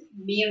violence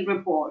being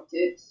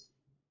reported.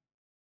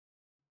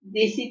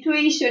 The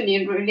situation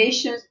in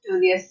relation to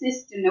the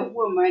assistance of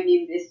women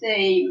is the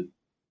same.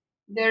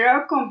 There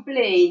are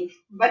complaints,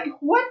 but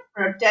what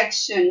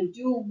protection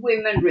do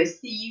women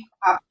receive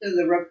after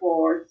the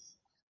reports?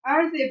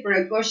 Are the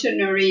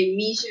precautionary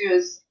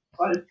measures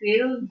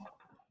fulfilled?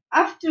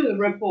 After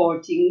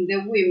reporting, the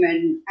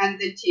women and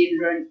the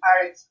children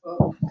are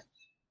exposed.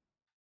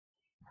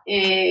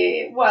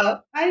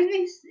 I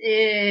think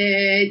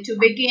to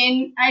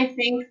begin, I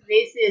think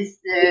this is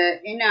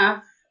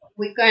enough.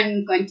 We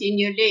can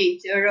continue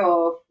later,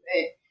 or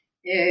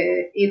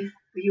if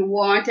you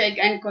want, I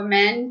can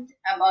comment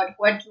about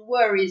what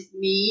worries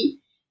me.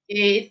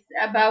 It's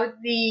about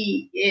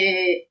the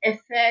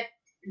effect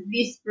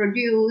this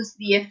produces,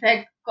 the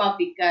effect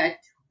copycat.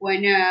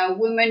 When a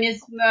woman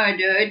is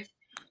murdered,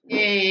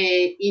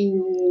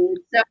 in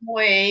some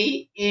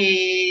way,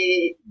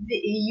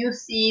 you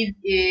see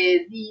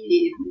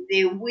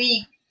the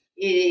weak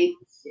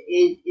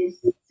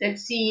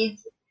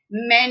succeeds.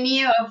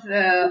 Many of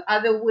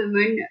other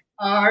women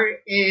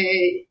are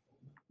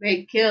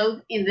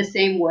killed in the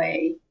same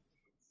way.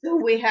 So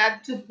we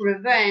have to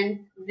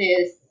prevent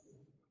this.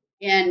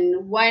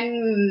 And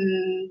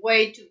one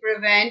way to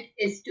prevent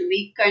is to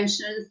be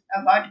conscious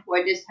about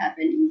what is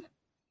happening.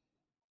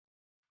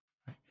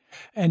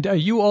 And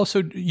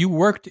you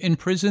worked in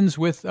prisons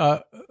with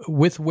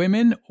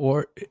women,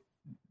 or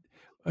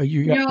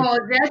you? No,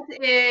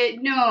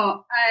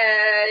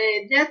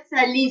 that's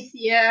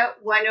Alicia,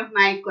 one of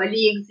my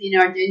colleagues in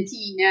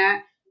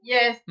Argentina.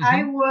 Yes,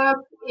 I Mm-hmm.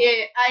 work.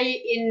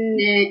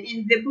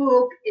 In the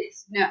book.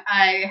 It's no,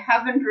 I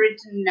haven't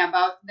written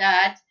about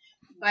that,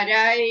 but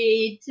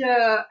I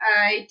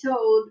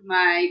told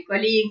my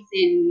colleagues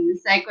in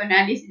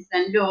psychoanalysis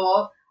and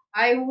law.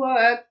 I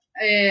work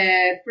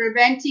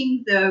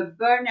preventing the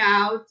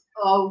burnout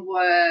of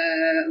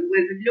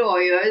with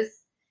lawyers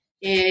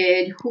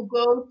who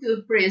go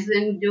to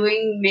prison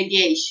doing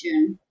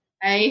mediation.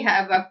 I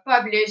have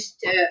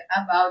published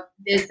about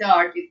this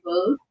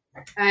article,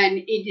 and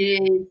it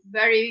is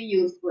very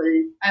useful.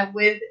 I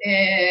was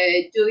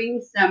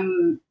doing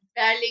some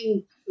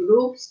Baling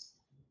groups.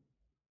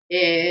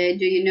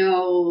 Do you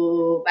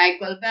know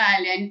Michael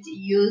Ballant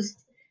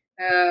used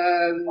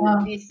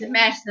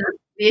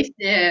this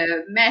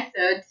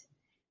method,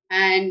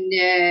 and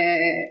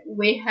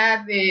we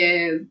have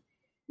these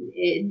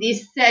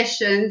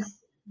sessions.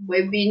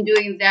 We've been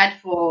doing that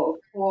for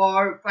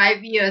 4 or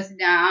 5 years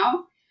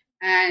now,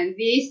 and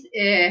this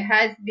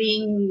has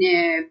been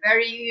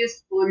very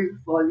useful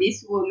for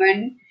this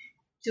woman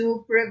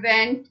to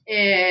prevent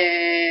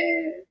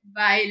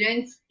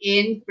violence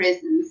in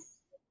prisons.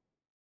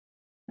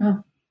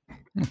 Oh.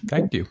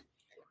 Thank you.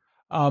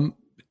 Well,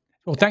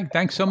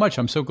 thanks so much.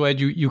 I'm so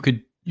glad you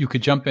could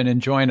jump in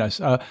and join us.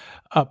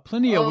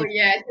 Plinio.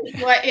 Yes,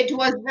 it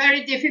was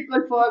very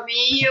difficult for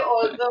me,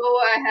 although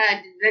I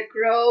had the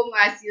Chrome,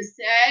 as you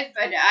said,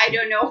 but I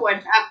don't know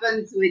what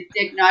happens with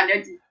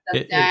technology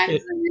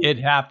sometimes. It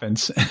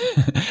happens.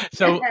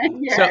 So,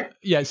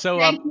 yes. So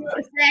Thank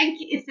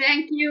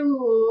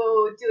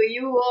you to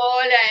you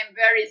all. I'm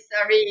very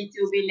sorry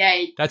to be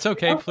late. That's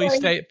okay. Please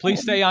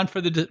stay on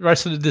for the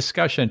rest of the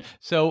discussion.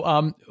 So,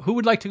 who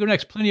would like to go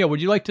next? Plinio,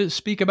 would you like to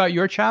speak about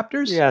your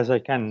chapters? Yes, I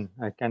can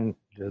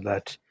do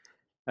that.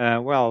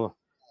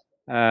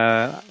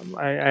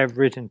 I've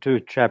written 2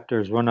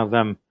 chapters. One of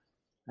them,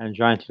 and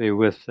jointly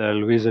with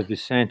Luisa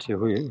Vicente,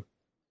 who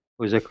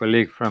is a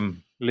colleague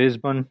from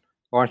Lisbon,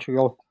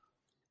 Portugal,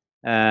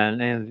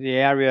 and in the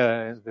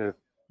area, the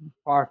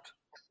part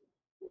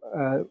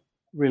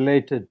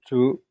related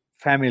to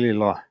family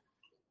law.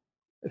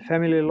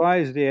 Family law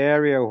is the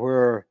area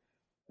where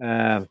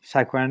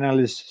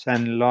psychoanalysts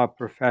and law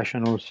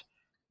professionals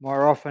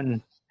more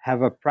often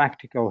have a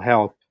practical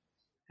help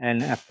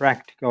and a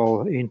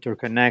practical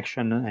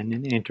interconnection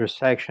and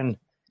intersection,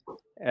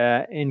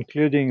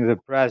 including the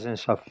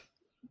presence of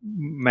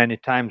many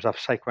times of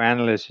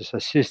psychoanalysts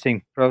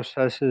assisting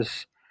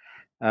processes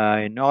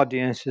in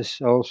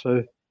audiences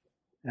also,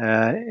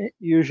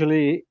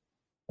 usually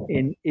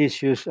in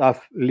issues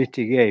of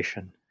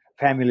litigation,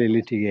 family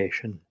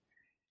litigation.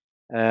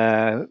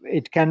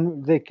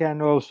 They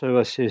can also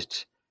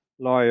assist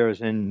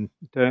lawyers in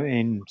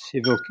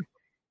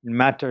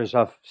matters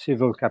of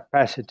civil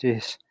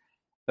capacities,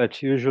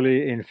 but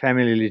usually in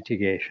family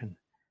litigation,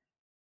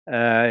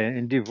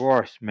 in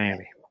divorce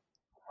mainly.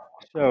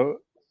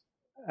 So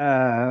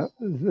the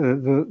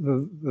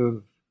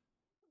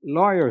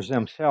lawyers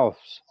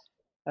themselves,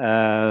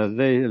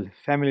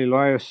 family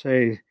lawyers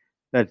say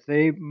that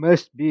they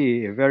must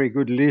be very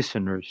good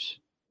listeners.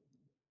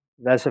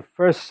 That's the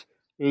first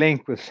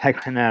link with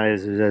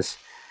psychoanalysis,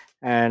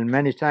 and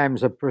many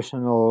times a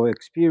personal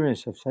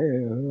experience of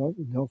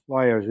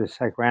lawyers with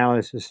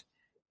psychoanalysis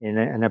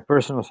in a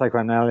personal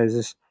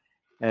psychoanalysis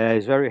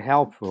is very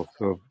helpful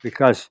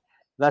because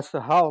that's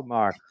the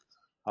hallmark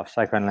of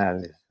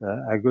psychoanalysis,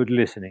 a good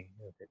listening.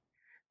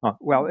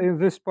 Well, in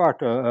this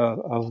part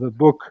of the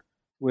book,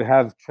 we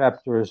have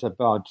chapters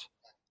about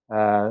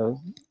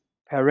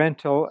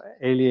parental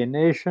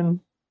alienation,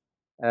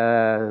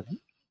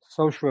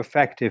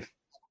 socioaffective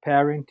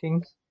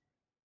parenting,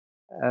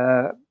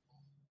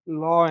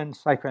 law and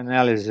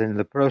psychoanalysis in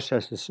the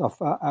processes of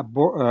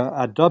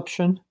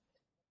adoption,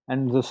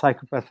 and the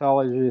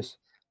psychopathologies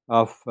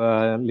of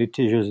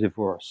litigious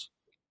divorce.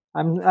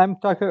 I'm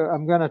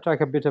going to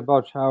talk a bit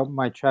about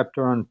my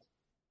chapter on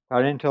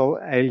parental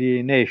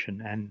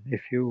alienation, and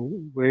if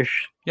you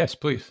wish, yes,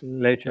 please.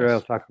 Later, yes.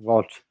 I'll talk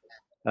about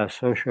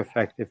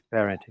socioaffective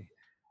parenting.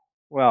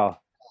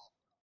 Well,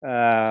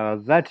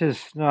 that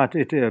is not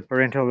it.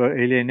 Parental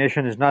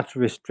alienation is not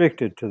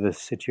restricted to the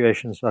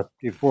situations of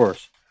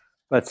divorce,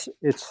 but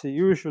it's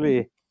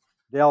usually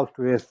dealt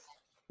with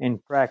in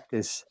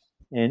practice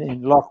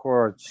in law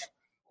courts,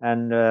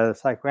 and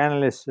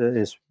psychoanalyst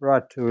is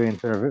brought to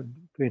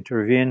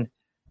intervene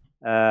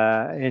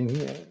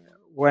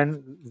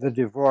when the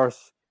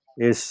divorce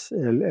is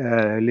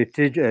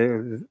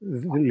litigious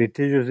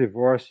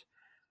divorce,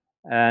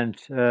 and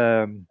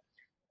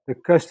the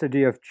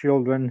custody of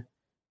children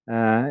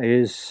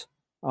is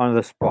on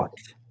the spot.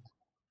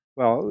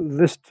 Well,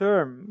 this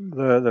term,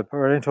 the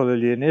parental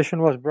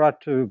alienation, was brought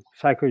to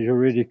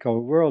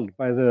psychojuridical world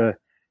by the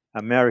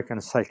American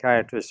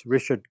psychiatrist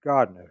Richard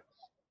Gardner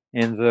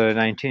in the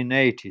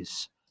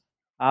 1980s,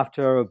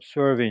 after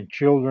observing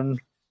children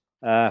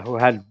who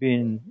had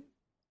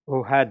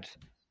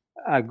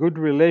a good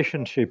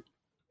relationship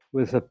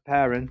with a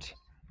parent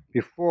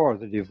before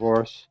the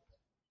divorce,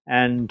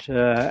 and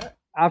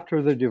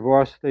after the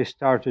divorce, they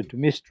started to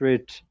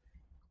mistreat,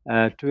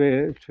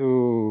 to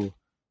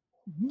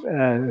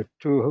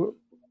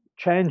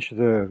change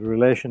the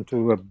relation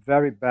to a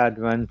very bad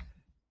one,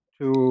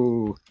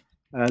 to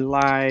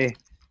lie,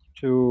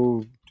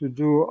 to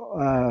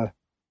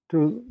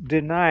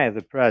deny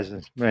the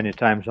presence many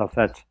times of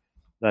that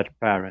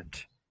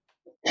parent.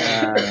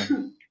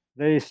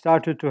 They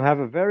started to have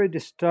a very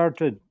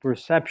distorted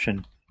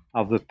perception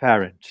of the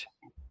parent,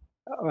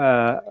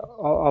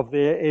 of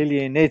the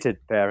alienated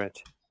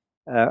parent.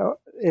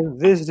 In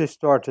this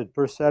distorted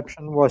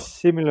perception was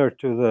similar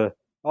to the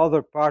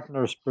other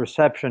partner's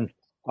perception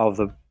of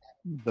the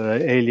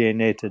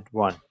alienated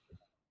one.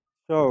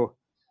 So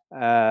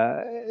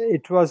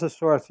it was a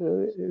sort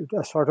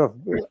of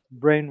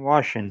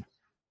brainwashing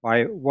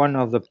by one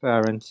of the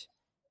parents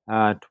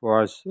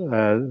towards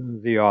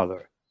the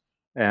other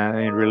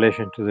in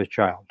relation to the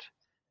child.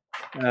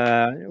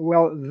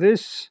 Well,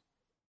 this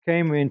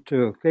came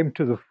to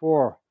the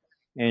fore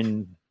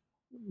in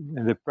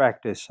the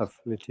practice of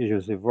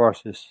litigious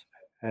divorces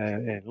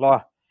in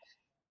law,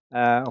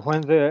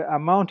 when the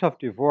amount of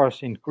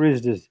divorce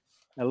increased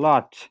a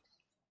lot,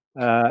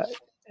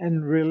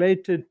 and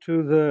related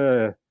to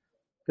the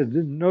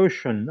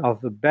notion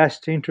of the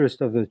best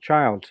interest of the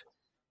child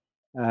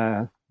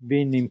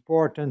being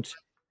important,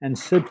 and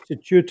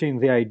substituting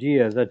the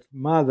idea that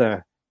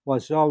mother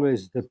was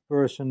always the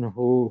person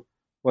who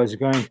was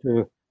going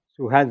to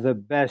have the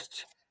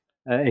best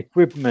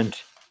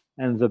equipment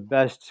and the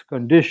best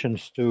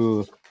conditions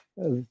to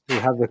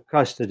have the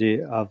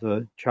custody of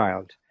the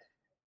child.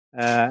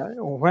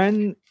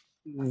 When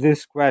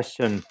this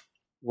question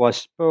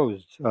was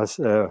posed, was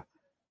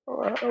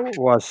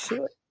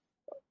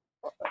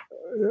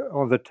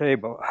on the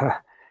table,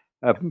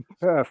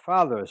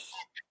 fathers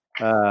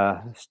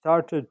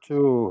started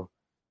to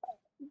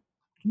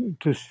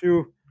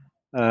sue,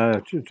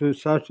 to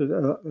start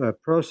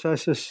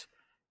processes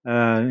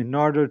in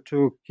order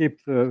to keep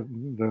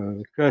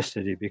the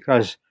custody,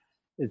 because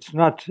it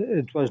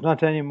was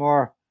not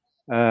anymore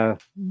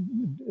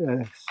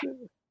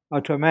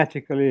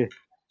automatically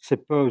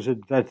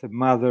supposed that the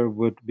mother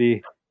would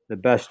be the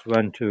best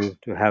one to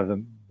have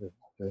the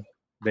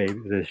baby,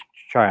 the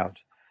child.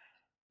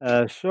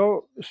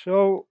 So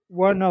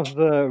one of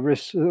the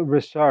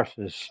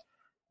resources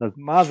that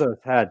mothers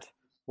had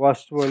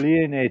was to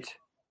alienate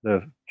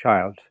the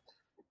child,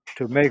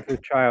 to make the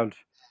child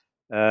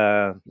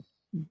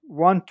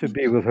want to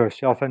be with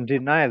herself and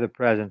deny the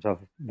presence of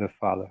the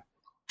father.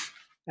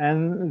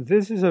 And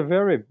this is a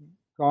very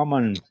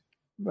common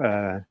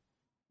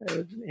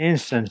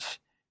instance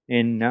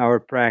in our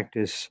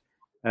practice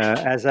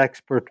as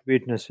expert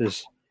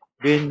witnesses,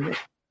 being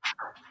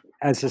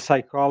as a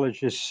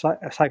psychologist,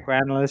 a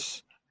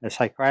psychoanalyst, a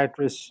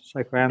psychiatrist,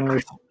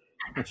 psychoanalyst.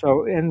 And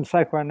so in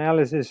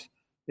psychoanalysis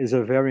is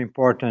a very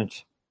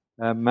important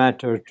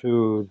matter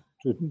to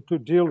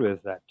deal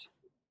with that,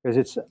 because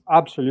it's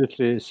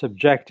absolutely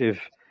subjective.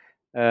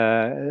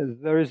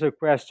 There is a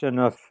question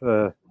of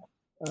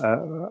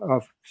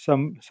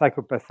some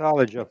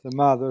psychopathology of the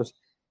mothers,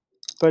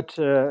 but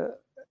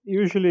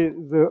usually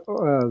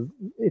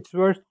it's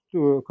worth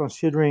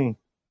considering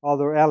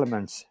other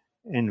elements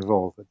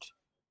involved.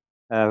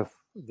 The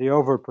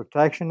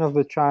overprotection of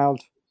the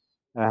child,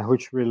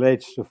 which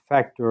relates to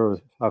factors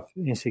of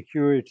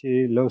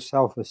insecurity, low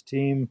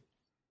self-esteem,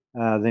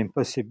 the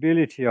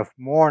impossibility of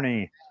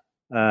mourning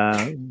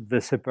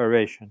the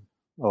separation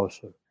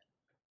also.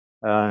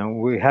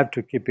 We have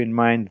to keep in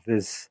mind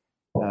these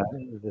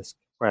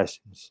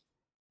questions.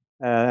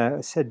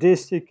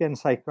 Sadistic and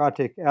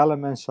psychotic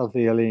elements of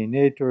the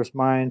alienator's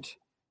mind.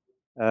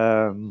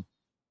 And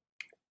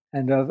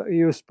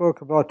you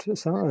spoke about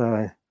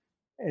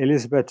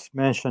Elizabeth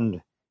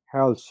mentioned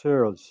Harold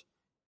Searles.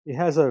 He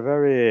has a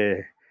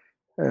very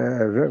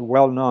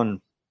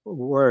well-known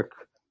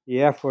work,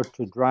 The Effort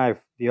to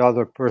Drive the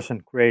Other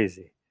Person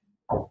Crazy.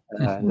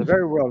 It's a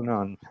very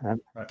well-known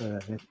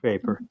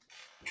paper.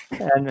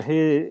 And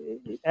he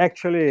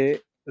actually,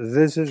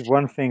 this is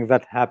one thing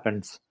that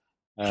happens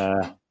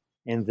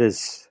in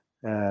this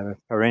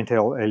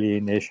parental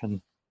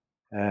alienation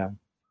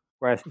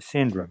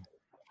syndrome.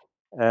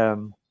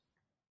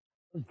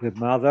 The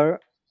mother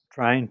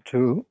trying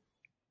to,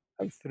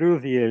 through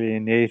the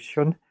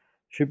alienation,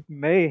 she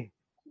may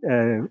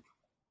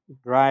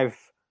drive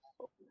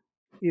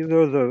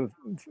either the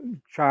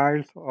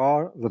child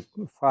or the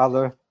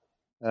father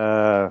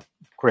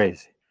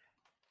crazy.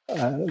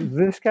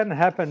 This can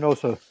happen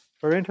also.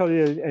 Parental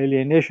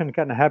alienation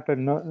can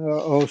happen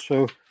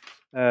also.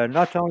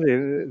 Not only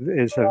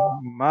is a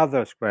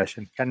mother's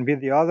question, can be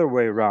the other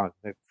way around.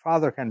 The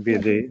father can be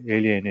the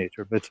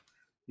alienator, but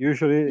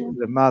usually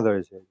the mother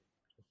is it.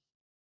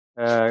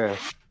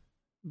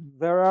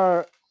 There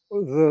are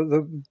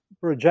the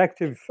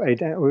projective,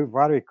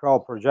 what we call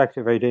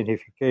projective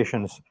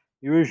identifications,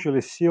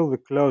 usually seal the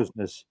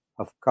closeness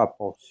of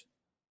couples.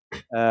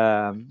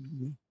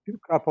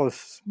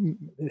 Couples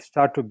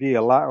start to be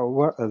alike,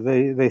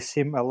 they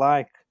seem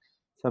alike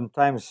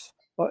sometimes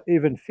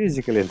even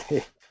physically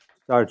they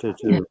started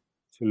to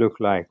look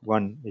like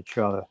each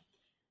other.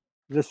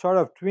 This sort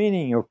of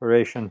twinning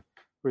operation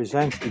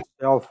presents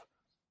itself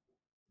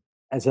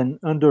as an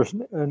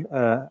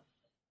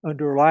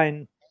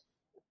underlying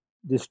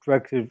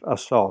destructive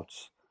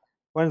assaults.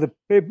 When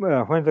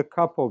the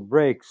couple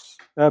breaks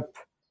up,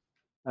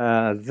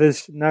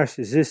 this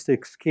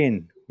narcissistic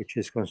skin, which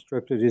is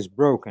constructed, is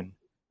broken.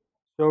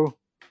 So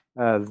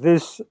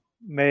this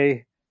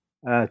may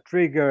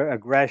trigger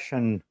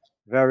aggression,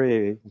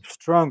 very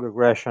strong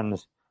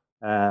aggressions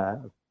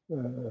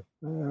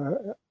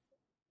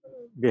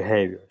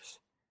behaviors.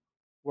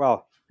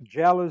 Well,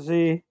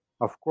 jealousy,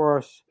 of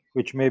course,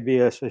 which may be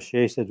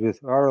associated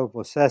with oral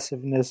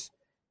possessiveness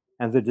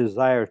and the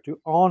desire to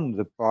own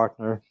the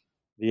partner,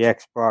 the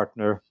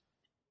ex-partner,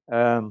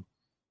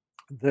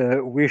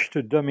 the wish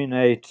to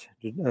dominate,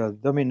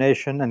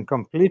 domination and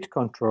complete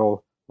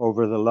control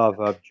over the love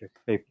object,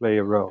 they play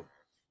a role.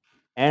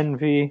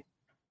 Envy,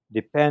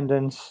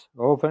 dependence,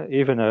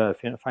 even a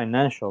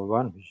financial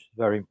one, which is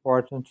very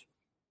important,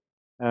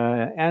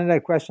 and a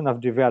question of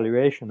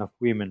devaluation of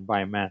women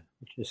by men,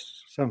 which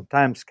is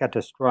sometimes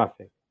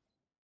catastrophic,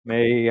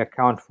 may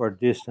account for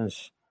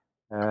distance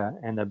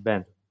and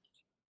abandonment.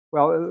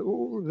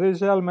 Well,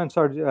 these elements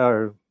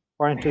are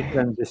pointed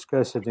and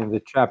discussed in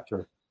the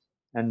chapter,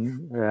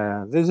 and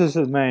this is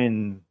the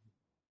main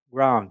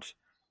ground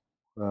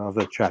of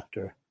the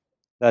chapter.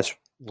 That's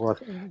what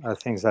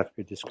things that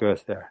we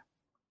discussed there.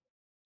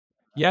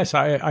 Yes,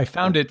 I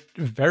found it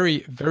very,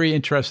 very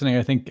interesting,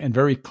 I think, and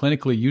very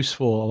clinically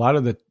useful. A lot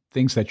of the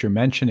things that you're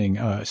mentioning,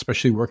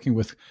 especially working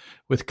with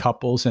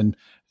couples and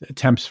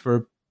attempts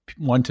for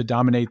one to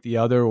dominate the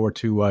other or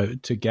to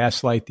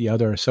gaslight the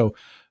other. So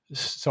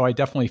I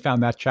definitely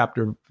found that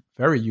chapter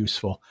very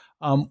useful.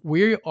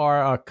 We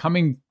are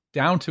coming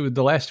down to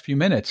the last few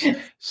minutes,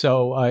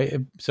 so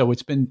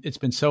it's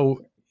been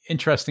so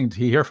interesting to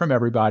hear from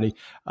everybody.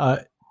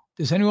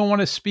 Does anyone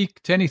want to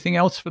speak to anything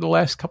else for the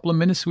last couple of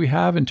minutes we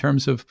have in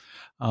terms of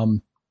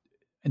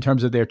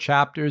their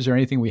chapters or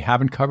anything we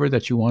haven't covered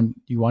that you want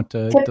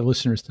the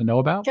listeners to know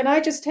about? Can I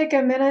just take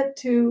a minute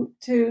to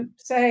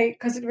say,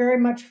 because it very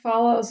much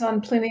follows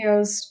on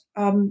Plinio's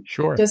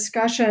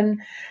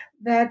discussion,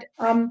 that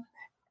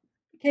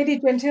Katie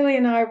Gentili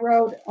and I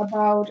wrote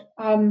about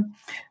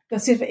the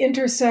sort of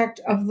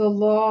intersect of the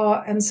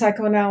law and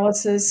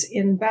psychoanalysis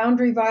in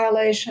boundary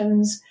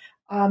violations.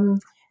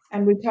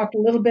 And we talked a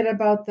little bit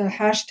about the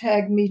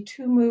hashtag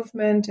 #MeToo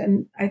movement,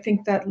 and I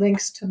think that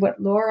links to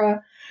what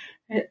Laura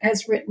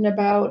has written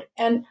about.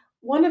 And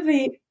one of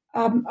the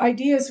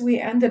ideas we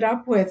ended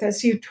up with,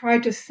 as you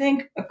tried to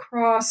think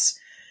across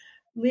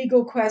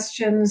legal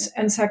questions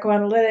and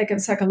psychoanalytic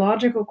and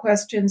psychological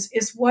questions,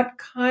 is what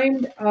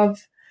kind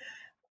of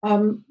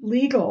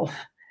legal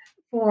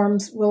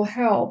forms will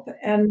help.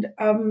 And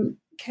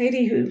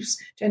Katie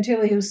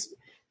Gentili, who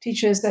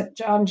teaches at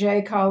John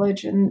Jay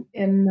College in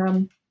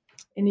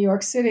New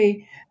York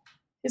City,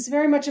 is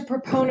very much a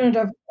proponent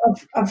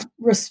of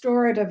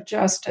restorative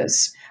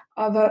justice,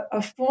 of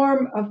a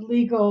form of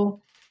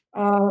legal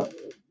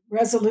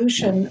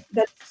resolution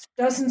that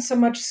doesn't so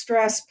much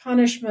stress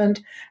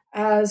punishment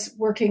as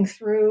working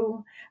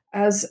through,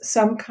 as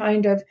some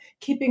kind of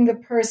keeping the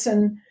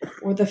person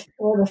or the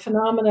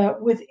phenomena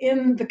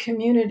within the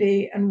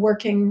community and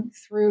working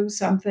through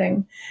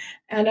something.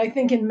 And I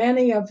think in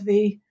many of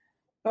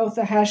both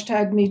the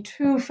hashtag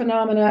 #MeToo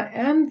phenomena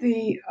and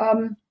the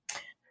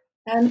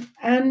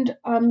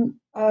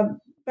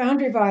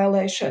boundary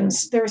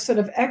violations, there's sort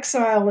of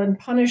exile and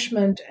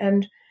punishment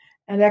and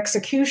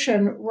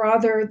execution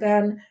rather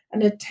than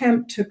an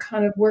attempt to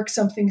kind of work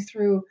something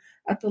through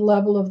at the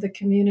level of the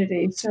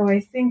community. So I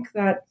think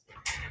that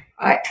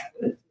I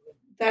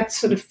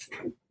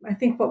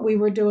think what we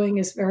were doing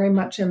is very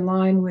much in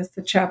line with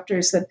the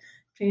chapters that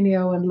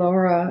Plinio and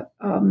Laura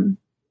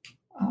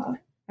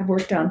have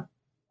worked on.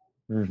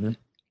 Mm-hmm.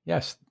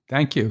 Yes,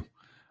 thank you.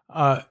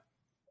 I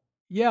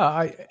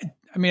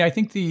mean, I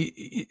think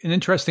an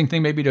interesting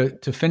thing maybe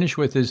to finish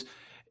with is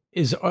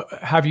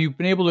have you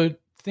been able to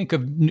think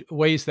of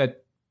ways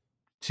that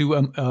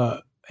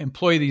to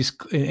employ these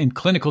in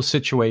clinical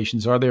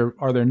situations? Are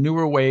there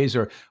newer ways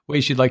or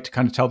ways you'd like to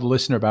kind of tell the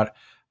listener about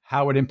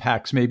how it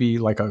impacts maybe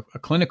like a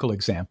clinical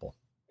example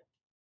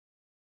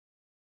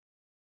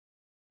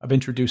of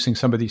introducing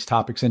some of these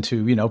topics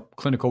into,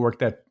 clinical work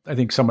that I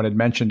think someone had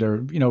mentioned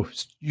or,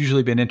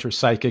 usually been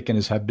interpsychic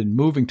and have been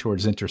moving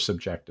towards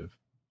intersubjective?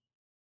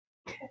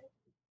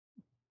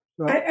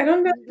 I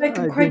don't know if I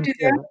can quite do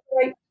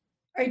that.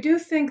 I do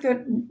think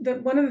that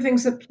one of the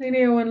things that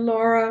Plinio and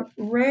Laura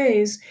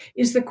raise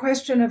is the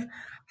question of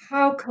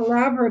how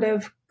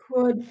collaborative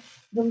could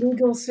the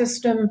legal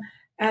system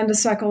and the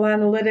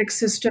psychoanalytic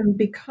system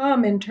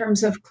become in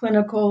terms of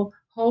clinical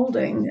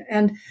holding.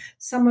 And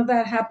some of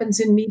that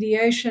happens in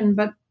mediation,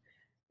 but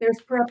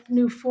there's perhaps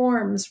new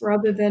forms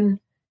rather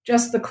than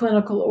just the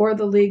clinical or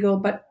the legal,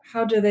 but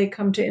how do they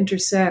come to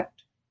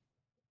intersect?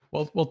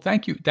 Well,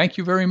 thank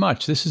you very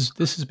much. This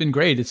has been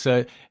great.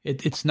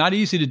 It's not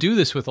easy to do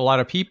this with a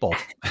lot of people.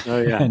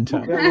 Oh yeah, and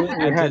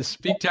to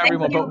speak to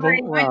everyone.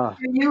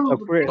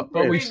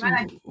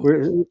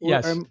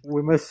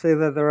 We must say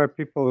that there are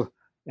people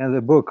in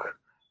the book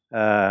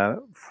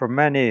from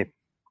many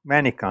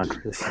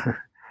countries.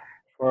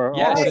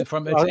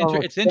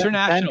 It's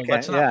international.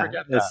 Let's not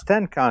forget that. It's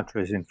 10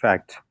 countries, in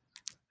fact.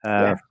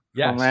 From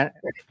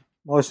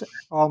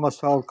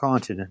almost all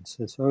continents.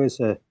 It's always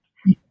it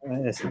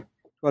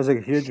was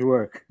a huge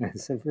work.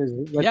 It's a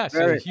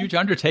huge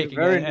undertaking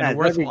very and a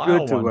worthwhile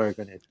good to work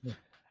on it.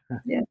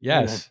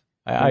 Yes.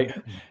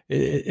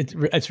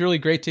 It's really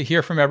great to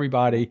hear from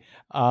everybody.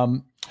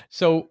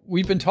 So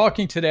we've been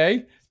talking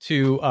today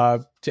to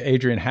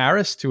Adrienne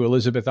Harris, to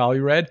Elizabeth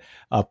Allred,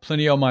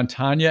 Plinio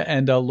Montagna,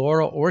 and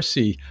Laura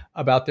Orsi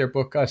about their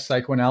book,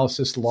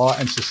 Psychoanalysis, Law,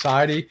 and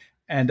Society.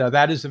 And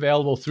that is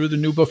available through the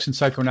New Books in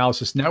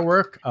Psychoanalysis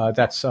Network.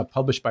 That's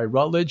published by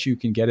Routledge. You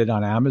can get it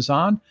on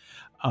Amazon.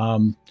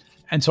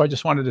 And so I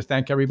just wanted to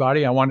thank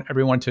everybody. I want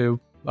everyone to,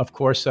 of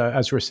course,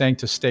 as we're saying,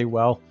 to stay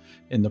well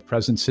in the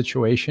present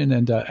situation.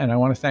 And I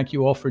want to thank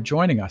you all for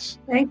joining us.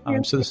 Thank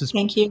you.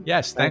 Thank you.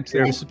 Yes, thanks.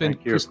 This has been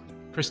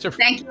Christopher.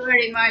 Thank you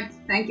very much.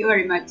 Thank you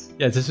very much.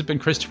 Yeah, this has been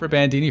Christopher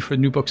Bandini for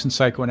New Books in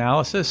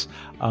Psychoanalysis.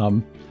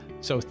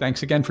 So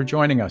thanks again for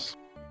joining us.